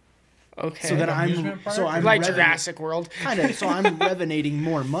 Okay. So that I'm like Jurassic World. Kind of. So I'm revenating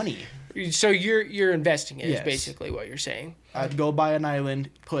more money. So you're investing it, is basically what you're saying. I'd go buy an island,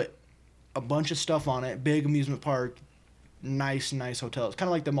 put a bunch of stuff on it, big amusement park, nice hotels, kind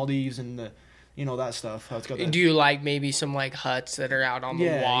of like the Maldives and the, that stuff. How it's got Do you like maybe some like huts that are out on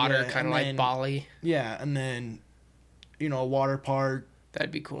the water, kind of like Bali? Yeah, and then, a water park.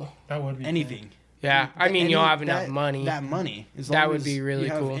 That'd be cool. That would be anything. Cool. Yeah, I mean you'll have enough money. That money, that would be really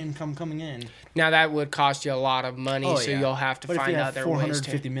you have cool. Income coming in. Now that would cost you a lot of money, so you'll have to find other ways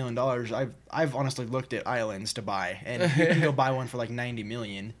to. $450 million. I've honestly looked at islands to buy, and you can go buy one for like $90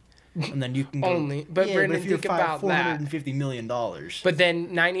 million. And then you can go, Brendan, think about that. $450 million. But then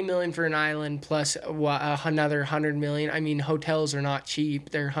 $90 million for an island plus another $100 million. I mean, hotels are not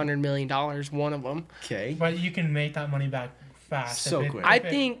cheap. They're $100 million, one of them. Okay. But you can make that money back fast. So quick. I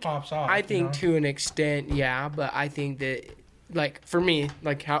think it pops off. I think to an extent, yeah. But I think that, like for me,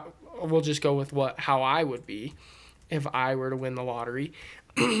 like how we'll just go with how I would be if I were to win the lottery.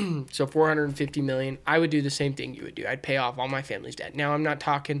 So $450 million, I would do the same thing you would do. I'd pay off all my family's debt. Now I'm not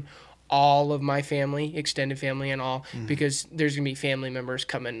talking all of my family, extended family and all, because there's gonna be family members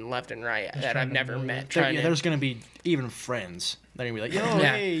coming left and right that I've never met. There's gonna be even friends that are gonna be like,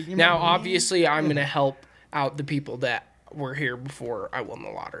 hey. Now obviously I'm gonna help out the people that were here before I won the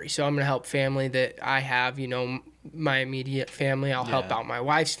lottery. So I'm gonna help family that I have, my immediate family. I'll help out my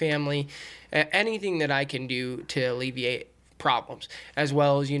wife's family, anything that I can do to alleviate problems, as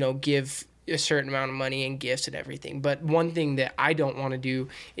well as give a certain amount of money and gifts and everything. But one thing that I don't want to do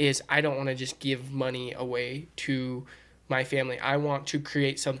is I don't want to just give money away to my family. I want to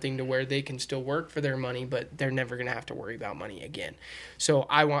create something to where they can still work for their money, but they're never going to have to worry about money again. So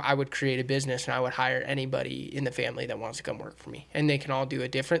I would create a business, and I would hire anybody in the family that wants to come work for me, and they can all do a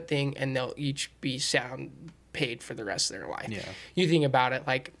different thing, and they'll each be paid for the rest of their life. You think about it,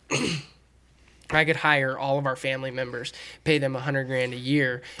 like I could hire all of our family members, pay them $100,000 a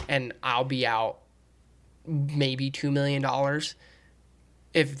year, and I'll be out maybe $2 million,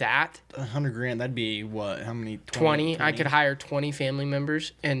 if that. $100,000. That'd be what? How many? 20. I could hire 20 family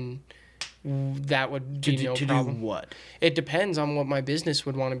members, and that would be no problem. To do what? It depends on what my business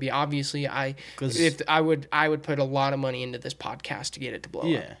would want to be. Obviously, I would put a lot of money into this podcast to get it to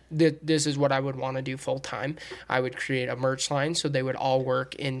blow up. This is what I would want to do full time. I would create a merch line so they would all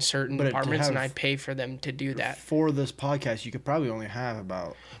work in certain departments, and I'd pay for them to do that. For this podcast, you could probably only have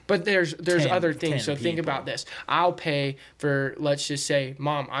about. But there's other things. So think about this. I'll pay for, let's just say,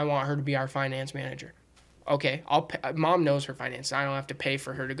 Mom, I want her to be our finance manager. Okay, I'll pay. Mom knows her finances. I don't have to pay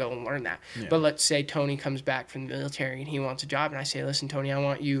for her to go and learn that. Yeah. But let's say Tony comes back from the military and he wants a job, and I say, listen, Tony, I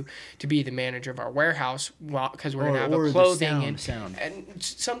want you to be the manager of our warehouse, because we're going to have a clothing and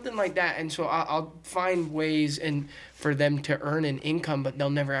something like that. And so I'll find ways and for them to earn an income, but they'll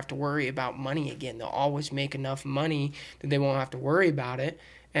never have to worry about money again. They'll always make enough money that they won't have to worry about it.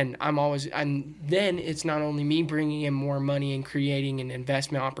 And then it's not only me bringing in more money and creating an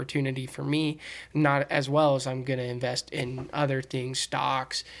investment opportunity for me, not as well as I'm going to invest in other things,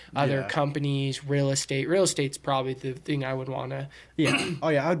 stocks, other companies, real estate. Real estate's probably the thing I would want to. Yeah. Oh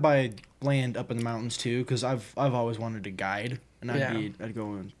yeah, I would buy land up in the mountains too, because I've always wanted to guide, and I'd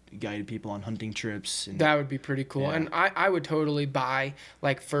go and guide people on hunting trips. And that would be pretty cool. Yeah. And I would totally buy,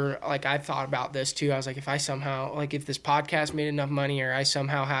 I thought about this too. I was like, if I somehow, if this podcast made enough money, or I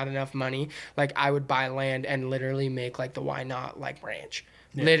somehow had enough money, I would buy land and literally make the Why Not ranch.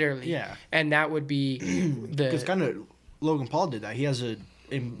 Yeah. Literally. Yeah. And that would be because kind of Logan Paul did that. He has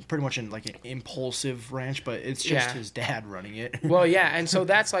pretty much an impulsive ranch, but it's just his dad running it. Well, yeah, and so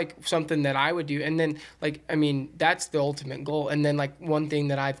that's something that I would do, and then that's the ultimate goal. And then one thing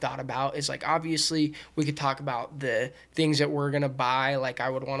that I've thought about is obviously we could talk about the things that we're gonna buy. I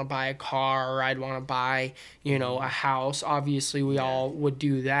would want to buy a car, or I'd want to buy a house. Obviously, we all would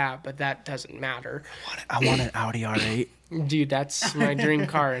do that, but that doesn't matter. I want an Audi R8. Dude, that's my dream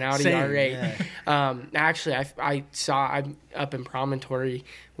car, an Audi R8. Yeah. Actually, I'm up in Promontory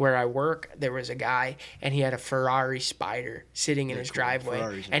where I work. There was a guy, and he had a Ferrari Spider sitting in his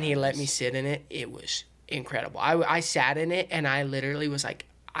driveway, and he let me sit in it. It was incredible. I sat in it, and I literally was like,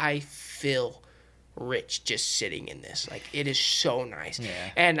 I feel rich just sitting in this. It is so nice. Yeah.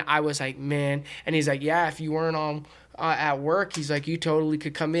 And I was like, man. And he's like, yeah, if you weren't on at work, he's like, you totally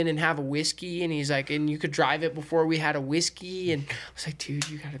could come in and have a whiskey, and he's like, and you could drive it before we had a whiskey. And I was like, dude,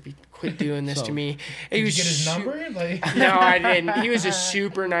 you gotta quit doing this to me. Did you get his number? No, I didn't. He was a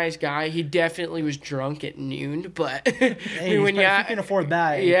super nice guy. He definitely was drunk at noon, but hey, when you can afford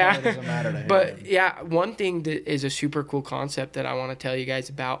that, it doesn't matter to him. But yeah, one thing that is a super cool concept that I want to tell you guys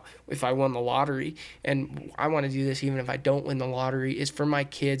about, if I won the lottery, and I want to do this even if I don't win the lottery, is for my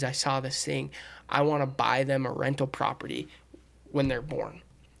kids. I saw this thing. I want to buy them a rental property when they're born.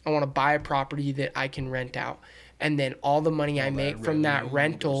 I want to buy a property that I can rent out. And then all the money I make from that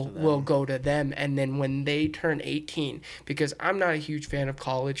rental will go to them. And then when they turn 18, because I'm not a huge fan of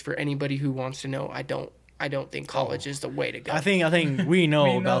college, for anybody who wants to know, I don't think college is the way to go. I think we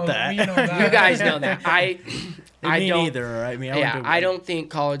know about that. You guys know that. I don't either. I don't think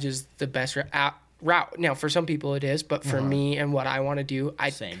college is the best route. Now, for some people it is, but for me and what I want to do,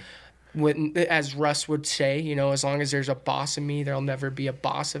 Same. As Russ would say, as long as there's a boss in me, there'll never be a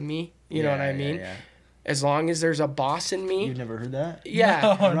boss of me. You know what I mean? Yeah. As long as there's a boss in me. You've never heard that?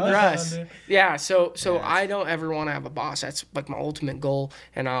 Yeah, no, Russ. Yeah, so I don't ever want to have a boss. That's my ultimate goal,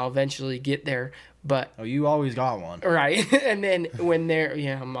 and I'll eventually get there. But you always got one, right? And then when they're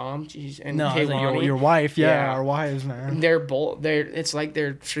Mom, geez, and your wife, our wives, man. They're both. It's like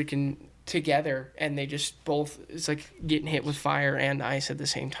they're freaking together, and they just both, it's like getting hit with fire and ice at the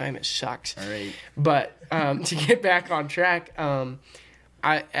same time. It sucks. All right. But to get back on track,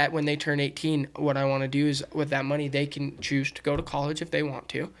 when they turn 18, what I want to do is, with that money, they can choose to go to college if they want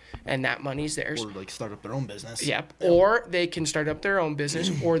to, and that money's theirs. Or start up their own business. Yep. Or they can start up their own business,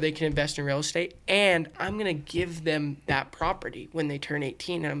 or they can invest in real estate. And I'm gonna give them that property when they turn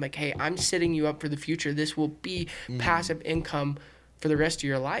 18, and I'm like, hey, I'm setting you up for the future. This will be passive income for the rest of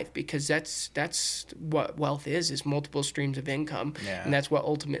your life, because that's what wealth is multiple streams of income. Yeah. And that's what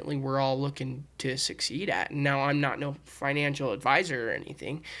ultimately we're all looking to succeed at. And now I'm not no financial advisor or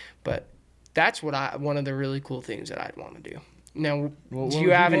anything, but that's one of the really cool things that I'd want to do. Now, do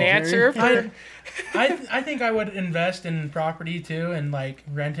you have an answer for? I think I would invest in property too, and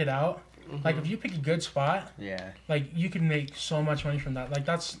rent it out. Mm-hmm. If you pick a good spot, you can make so much money from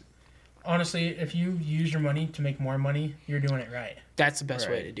that. honestly, if you use your money to make more money, you're doing it right. That's the best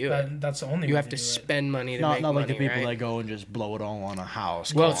way to do it. That's the only way You have to do it. spend money to Not make like money, the people right? that go and just blow it all on a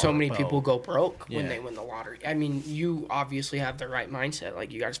house. Well, car, so many boat. people go broke when Yeah. they win the lottery. I mean, you obviously have the right mindset.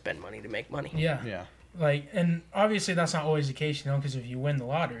 Like, you got to spend money to make money. Yeah. Yeah. Like, and obviously that's not always the case, you know, because if you win the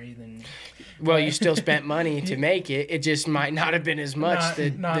lottery, then Well, you still spent money to make it. It just might not have been as much.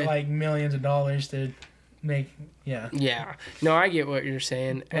 not like millions of dollars to make. Yeah. Yeah. No, I get what you're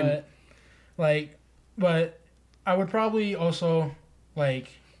saying. And But I would probably also, like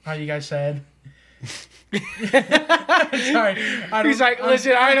how you guys said. Sorry. he's like,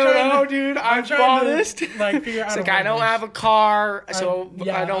 listen, I don't know, dude. I'm trying to, modest. like, figure out It's like, how to I don't word have a car, this. so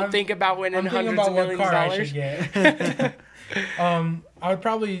I don't think about winning I'm thinking hundreds about of what millions of car I dollars. should get. I would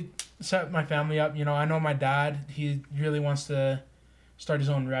probably set my family up. You know, I know my dad. He really wants to start his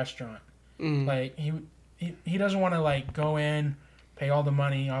own restaurant. Mm. Like he doesn't want to like go in, pay all the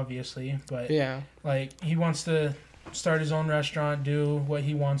money, obviously, but Yeah. like he wants to start his own restaurant, do what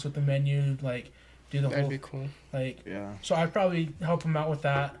he wants with the menu, like do the That'd whole be cool. like. Yeah. So I'd probably help him out with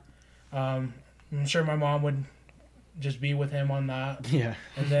that. I'm sure my mom would just be with him on that. Yeah.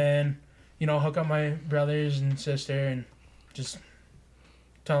 And then, you know, hook up my brothers and sister and just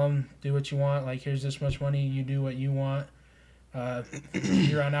tell them, do what you want. Like, here's this much money. You do what you want.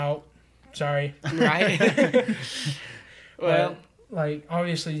 You run out. Sorry. Right? Well, But, like,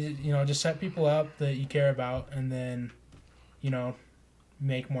 obviously, you know, just set people up that you care about and then, you know,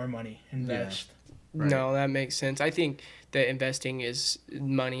 make more money. Invest. Right. no, that makes sense. I think that investing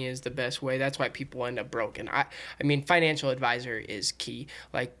money is the best way. That's why people end up broke. And I mean, financial advisor is key.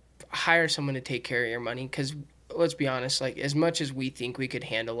 Like, hire someone to take care of your money, because let's be honest, like, as much as we think we could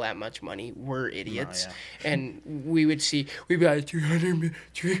handle that much money, we're idiots. And we'd be like, 200,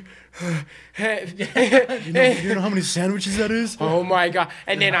 You know how many sandwiches that is? oh my God.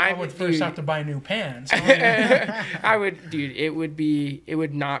 And then I would first have to buy new pants. I would, dude, it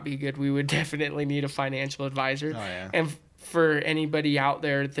would not be good. We would definitely need a financial advisor. Oh, yeah. And for anybody out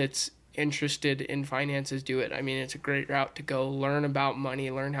there that's interested in finances, do it. I mean, it's a great route to go. Learn about money,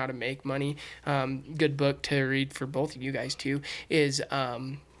 learn how to make money. Good book to read for both of you guys too is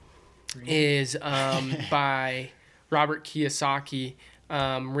by Robert Kiyosaki.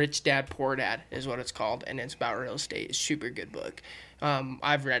 Rich Dad Poor Dad is what it's called, and it's about real estate. It's a super good book.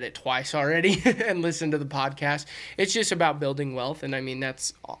 I've read it twice already and listened to the podcast. It's just about building wealth, and I mean,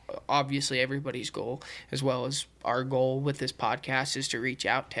 that's obviously everybody's goal, as well as our goal with this podcast is to reach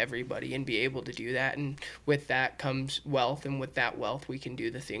out to everybody and be able to do that. And with that comes wealth, and with that wealth, we can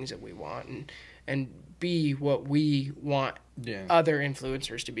do the things that we want and be what we want other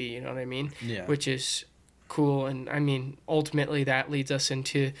influencers to be. You know what I mean? Yeah. Which is cool. And I mean, ultimately that leads us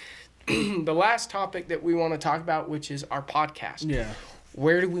into the last topic that we want to talk about, which is our podcast. Yeah.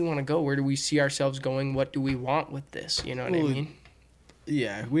 Where do we want to go? Where do we see ourselves going? What do we want with this? You know what I mean?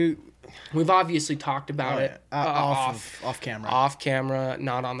 Yeah. We've obviously talked about it off camera. off camera,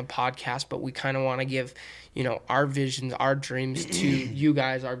 not on the podcast, but we kind of want to give, you know, our visions, our dreams to you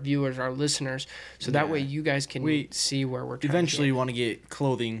guys, our viewers, our listeners, so that way you guys can see where we're trying Eventually, to you want to get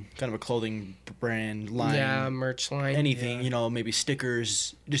clothing, kind of a clothing brand line. Yeah, merch line. Anything, you know, maybe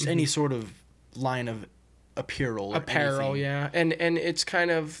stickers, just any sort of line of apparel. Apparel, yeah. And it's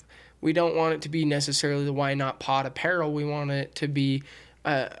kind of, we don't want it to be necessarily the Why Not Pod apparel. We want it to be,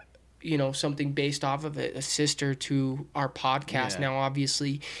 you know, something based off of it, a sister to our podcast. Now,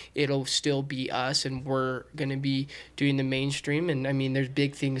 obviously, it'll still be us, and we're going to be doing the mainstream. And, I mean, there's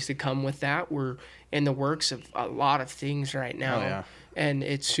big things to come with that. We're in the works of a lot of things right now. Oh, yeah. And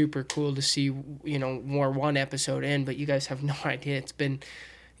it's super cool to see, you know, we're one episode in, but you guys have no idea. It's been,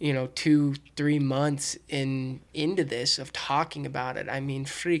 you know, 2-3 months into this of talking about it. I mean,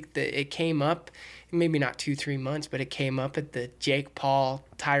 it came up, maybe not 2-3 months, but it came up at the Jake Paul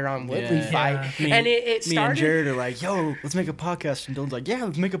Tyron Woodley fight. Me, and it started. Me and Jared are like, yo, let's make a podcast. And Dylan's like, yeah,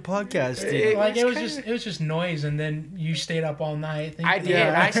 let's make a podcast. It was just noise, and then you stayed up all night. I did.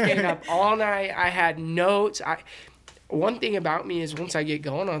 I stayed up all night. I had notes. One thing about me is once I get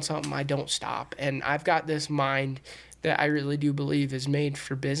going on something, I don't stop. And I've got this mind that I really do believe is made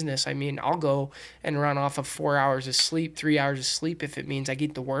for business. I mean, I'll go and run off of 4 hours of sleep, 3 hours of sleep if it means I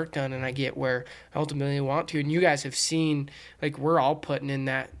get the work done and I get where I ultimately want to. And you guys have seen, like, we're all putting in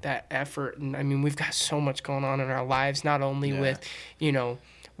that effort. And, I mean, we've got so much going on in our lives, not only with, you know,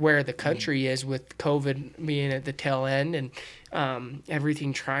 where the country is with COVID being at the tail end and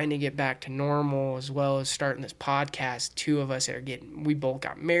everything trying to get back to normal, as well as starting this podcast. Two of us we both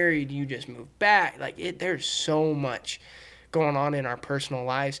got married. You just moved back. Like, there's so much going on in our personal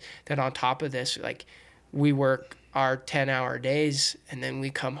lives that on top of this, like, we work our 10-hour days and then we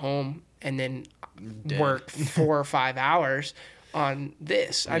come home and then Dead. work 4 or 5 hours on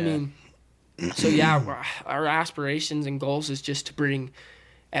this. I Yeah. mean, so yeah, our aspirations and goals is just to bring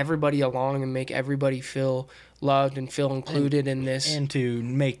everybody along and make everybody feel loved and feel included in this. And to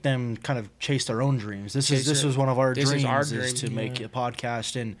make them kind of chase their own dreams. This Chase was one of our this dreams, is our is dream, to make a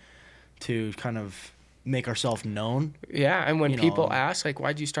podcast and to kind of make ourselves known. Yeah, and when You people know, ask, like,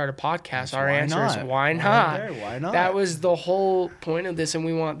 why'd you start a podcast? Our why answer is, not? why Right not? there, why not? That was the whole point of this, and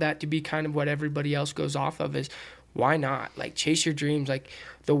we want that to be kind of what everybody else goes off of is, why not? Like, chase your dreams. Like,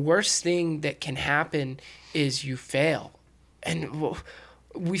 the worst thing that can happen is you fail. And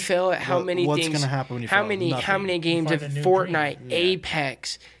we fail at how many what's things. gonna happen when you how fail? many Nothing. games of Find a new Fortnite, dream. Yeah.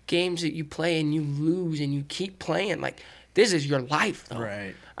 Apex, games that you play and you lose and you keep playing. Like, this is your life, though.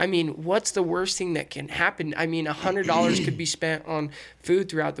 Right. I mean, what's the worst thing that can happen? I mean, $100 could be spent on food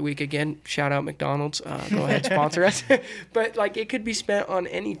throughout the week. Again, shout out McDonald's. Go ahead, sponsor us. But, like, it could be spent on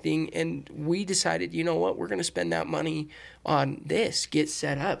anything. And we decided, you know what? We're going to spend that money on this. Get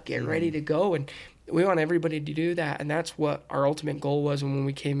set up. Get ready to go. And we want everybody to do that. And that's what our ultimate goal was when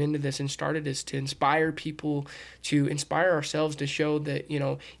we came into this and started, is to inspire people, to inspire ourselves, to show that, you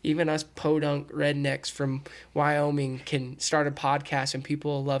know, even us podunk rednecks from Wyoming can start a podcast and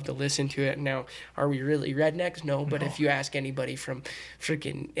people will love to listen to it. Now, are we really rednecks? No, but if you ask anybody from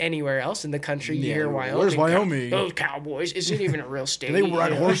freaking anywhere else in the country, you Yeah, hear Wyoming. where's Wyoming? Those cowboys isn't even a real state. Do they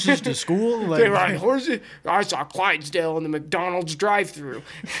ride horses to school? Like, They ride horses. I saw Clydesdale in the McDonald's drive-through.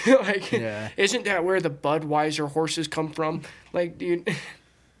 Like, Yeah. isn't that where the Budweiser horses come from? Like, dude.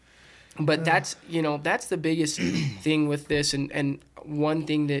 But that's, you know, that's the biggest thing with this. And one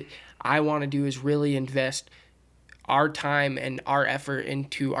thing that I want to do is really invest our time and our effort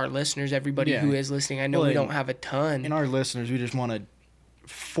into our listeners, everybody Yeah. who is listening. I know Well, we don't have a ton. And our listeners, we just want to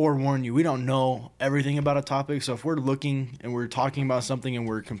forewarn you, we don't know everything about a topic. So if we're looking and we're talking about something and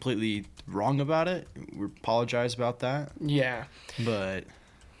we're completely wrong about it, we apologize about that. Yeah. But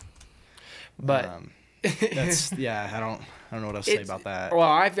But that's I don't know what else to say about that. Well,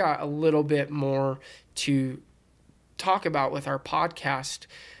 I've got a little bit more to talk about with our podcast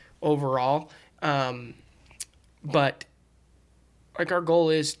overall. But like, our goal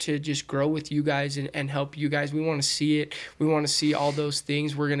is to just grow with you guys and help you guys. We want to see it. We want to see all those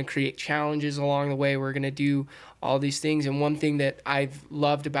things. We're going to create challenges along the way. We're going to do all these things. And one thing that I've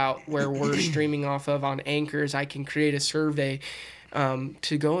loved about where we're streaming off of on Anchor is I can create a survey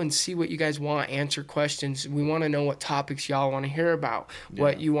to go and see what you guys want, answer questions. We want to know what topics y'all want to hear about,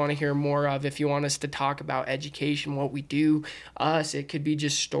 what you want to hear more of. If you want us to talk about education, what we do, it could be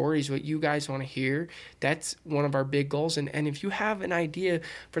just stories, what you guys want to hear. That's one of our big goals. And if you have an idea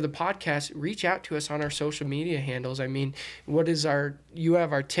for the podcast, reach out to us on our social media handles. I mean, you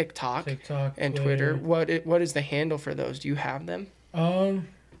have our TikTok and Twitter. What is the handle for those? Do you have them?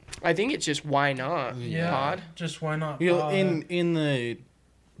 I think it's just Why Not Pod. Just Why Not You know, Pod. in the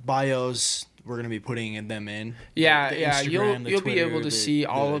bios, we're gonna be putting them in. Yeah, The yeah. Instagram, the You'll be Twitter, able to the- see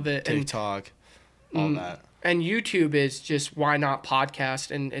all the of it. TikTok, all that. And YouTube is just Why Not Podcast,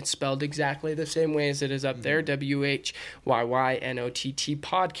 and it's spelled exactly the same way as it is up there. WHYYNOTT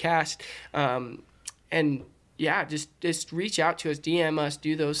Podcast. And yeah, just reach out to us, DM us,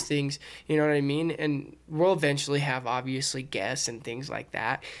 do those things. You know what I mean? And we'll eventually have, obviously, guests and things like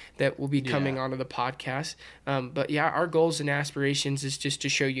that will be coming onto the podcast. But yeah, our goals and aspirations is just to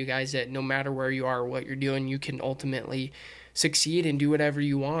show you guys that no matter where you are or what you're doing, you can ultimately succeed and do whatever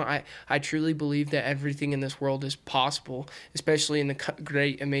you want. I truly believe that everything in this world is possible, especially in the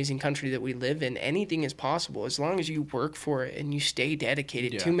great, amazing country that we live in. Anything is possible as long as you work for it and you stay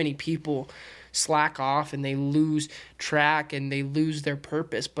dedicated. Too many people slack off and they lose track and they lose their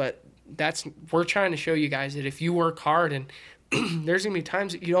purpose. But we're trying to show you guys that if you work hard, and there's gonna be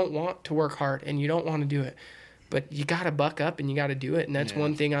times that you don't want to work hard and you don't want to do it, but you gotta buck up and you gotta do it. And that's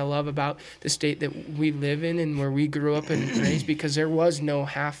one thing I love about the state that we live in and where we grew up and raised, because there was no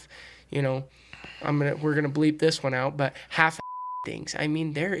half, you know, we're gonna bleep this one out, but half things. I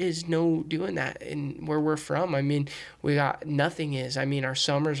mean, there is no doing that in where we're from. I mean, we got nothing is. I mean, our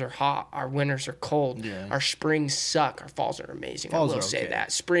summers are hot, our winters are cold, our springs suck, our falls are amazing. I will say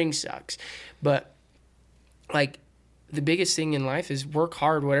that. Spring sucks. But like, the biggest thing in life is work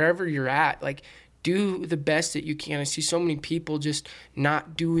hard wherever you're at. Like, do the best that you can. I see so many people just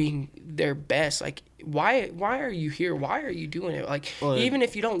not doing their best. Like, why are you here? Why are you doing it? Like, even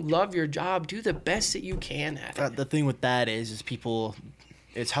if you don't love your job, do the best that you can at it. The thing with that is people,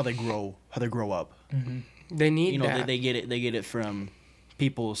 it's how they grow up. Mm-hmm. They need that. They get it from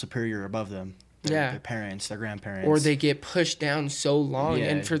people superior above them. their parents, their grandparents, or they get pushed down so long. Yeah,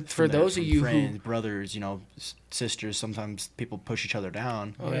 And for from those of you friends, who brothers, sisters, sometimes people push each other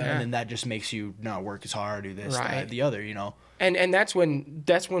down, Oh, yeah. and then that just makes you not work as hard, do this, Right. that, the other, And that's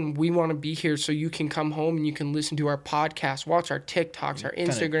when we want to be here, so you can come home and you can listen to our podcast, watch our TikToks, our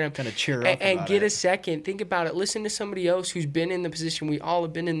Instagram, kind of cheer up and about get it. a second. Think about it. Listen to somebody else who's been in the position. We all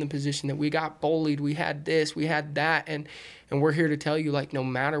have been in the position that we got bullied. We had this, we had that, and we're here to tell you, like, no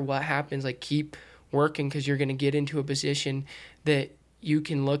matter what happens, like, keep working, because you're going to get into a position that you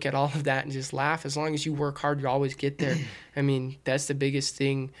can look at all of that and just laugh. As long as you work hard, you always get there. I mean, that's the biggest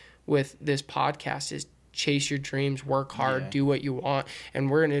thing with this podcast is chase your dreams, work hard, do what you want. And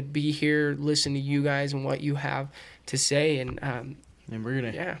we're going to be here, listen to you guys and what you have to say. And we're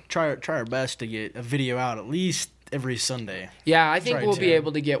going to try our best to get a video out at least every Sunday. Yeah, I think Try we'll to. be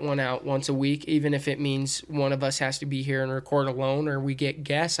able to get one out once a week, even if it means one of us has to be here and record alone, or we get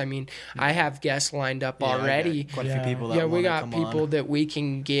guests. I mean, I have guests lined up already. Quite a few people that We wanna got come people on. that we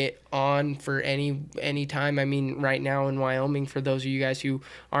can get on for any time. I mean, right now in Wyoming, for those of you guys who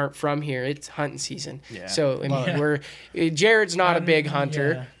aren't from here, it's hunting season. Yeah. So I mean, Jared's not a big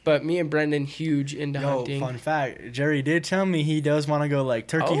hunter, yeah. but me and Brendan huge into hunting. Fun fact, Jerry did tell me he does want to go like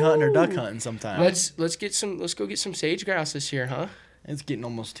turkey hunting or duck hunting sometime. Let's go get some sage grouse this year, huh? It's getting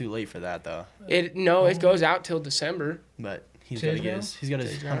almost too late for that though. It goes out till December. But he's Sage got to get grouse?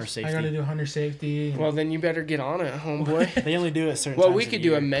 his hunter safety. I got to do hunter safety. Well, then you better get on it, homeboy. They only do it certain Well, times we a could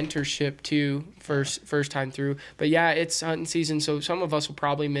do a year. mentorship too, first time through. But yeah, it's hunting season, so some of us will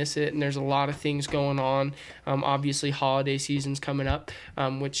probably miss it. And there's a lot of things going on. Obviously, holiday season's coming up,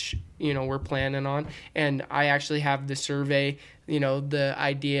 which we're planning on. And I actually have the survey, the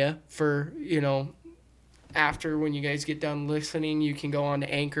idea for after when you guys get done listening, you can go on to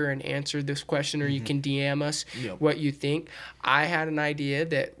Anchor and answer this question, or you can DM us what you think. I had an idea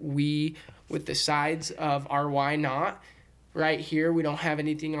that we, with the sides of our Why Not, right here, we don't have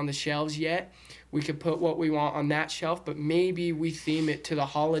anything on the shelves yet. We could put what we want on that shelf, but maybe we theme it to the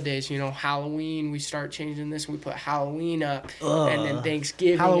holidays. Halloween, we start changing this. We put Halloween up, and then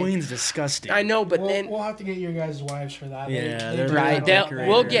Thanksgiving. Halloween's disgusting. I know, but then we'll have to get your guys' wives for that. Yeah, They they're do right, that decorators.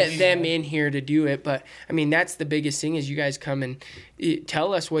 we'll get them in here to do it. But I mean, that's the biggest thing is you guys come and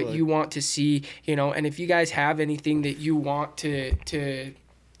tell us what you want to see, and if you guys have anything that you want to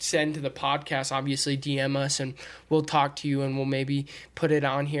send to the podcast, obviously DM us and we'll talk to you and we'll maybe put it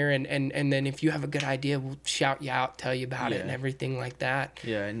on here, and then if you have a good idea, we'll shout you out, tell you about it and everything like that.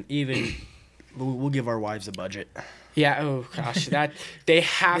 Yeah, and even we'll give our wives a budget. Yeah, oh gosh, that they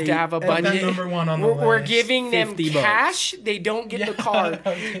have to have a budget. number one on the We're list. giving them $50. cash. They don't get the card.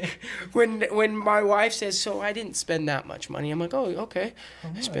 Okay. When my wife says, "So I didn't spend that much money," I'm like, "Oh, okay.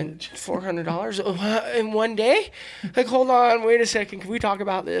 I spent $400 in one day." Like, hold on, wait a second. Can we talk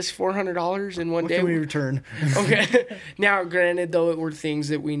about this? $400 in one What day. can we return? Okay. Now, granted, though, it were things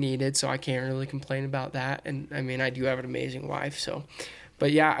that we needed, so I can't really complain about that. And I mean, I do have an amazing wife, so.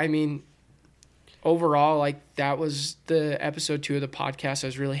 But yeah, I mean, overall, like, that was the episode 2 of the podcast. I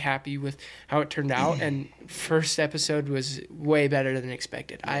was really happy with how it turned out, and first episode was way better than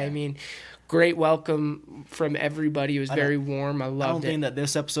expected. I mean, great welcome from everybody. It was very warm. I I don't loved think it. that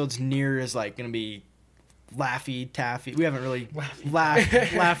this episode's near as like gonna be laughy taffy. We haven't really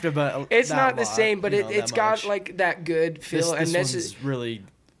laughed about. It's that not the lot, same, but you know, it's that got much. like that good feel, This and this one's is really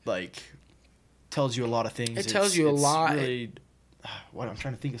like tells you a lot of things. It tells you a lot. Really, what I'm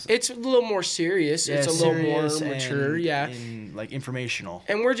trying to think of. Something. it's a little more serious. Yeah, It's a little more serious mature. and, Yeah. and like informational.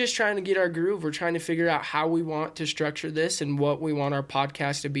 And we're just trying to get our groove. We're trying to figure out how we want to structure this and what we want our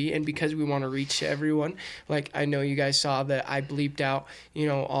podcast to be. And because we want to reach to everyone, like I know you guys saw that I bleeped out,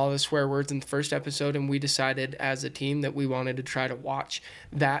 all the swear words in the first episode, and we decided as a team that we wanted to try to watch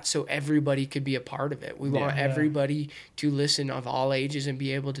that so everybody could be a part of it. We want everybody to listen of all ages and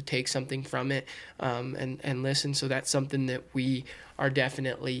be able to take something from it and listen. So that's something that we are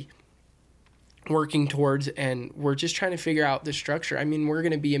definitely working towards, and we're just trying to figure out the structure. I mean, we're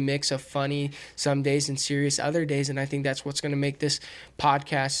going to be a mix of funny some days and serious other days, and I think that's what's going to make this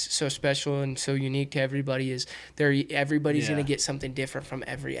podcast so special and so unique to everybody is everybody's going to get something different from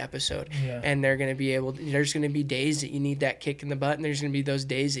every episode. And they're going to be there's going to be days that you need that kick in the butt, and there's going to be those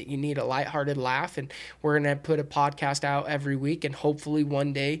days that you need a lighthearted laugh, and we're going to put a podcast out every week, and hopefully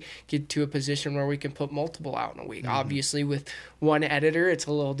one day get to a position where we can put multiple out in a week. Obviously with one editor it's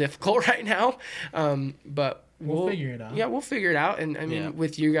a little difficult right now, but we'll figure it out. Yeah, we'll figure it out, and I mean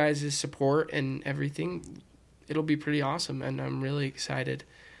with you guys' support and everything, it'll be pretty awesome, and I'm really excited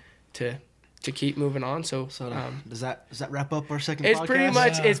to keep moving on. So Does that wrap up our second it's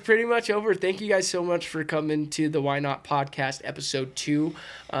podcast? it's pretty much over. Thank you guys so much for coming to the Why Not podcast episode 2.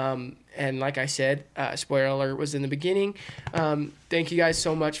 and like I said, spoiler alert was in the beginning. Thank you guys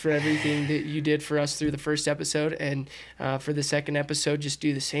so much for everything that you did for us through the first episode. And for the second episode, just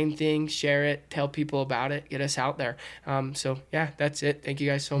do the same thing. Share it. Tell people about it. Get us out there. So, yeah, that's it. Thank you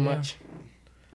guys so much.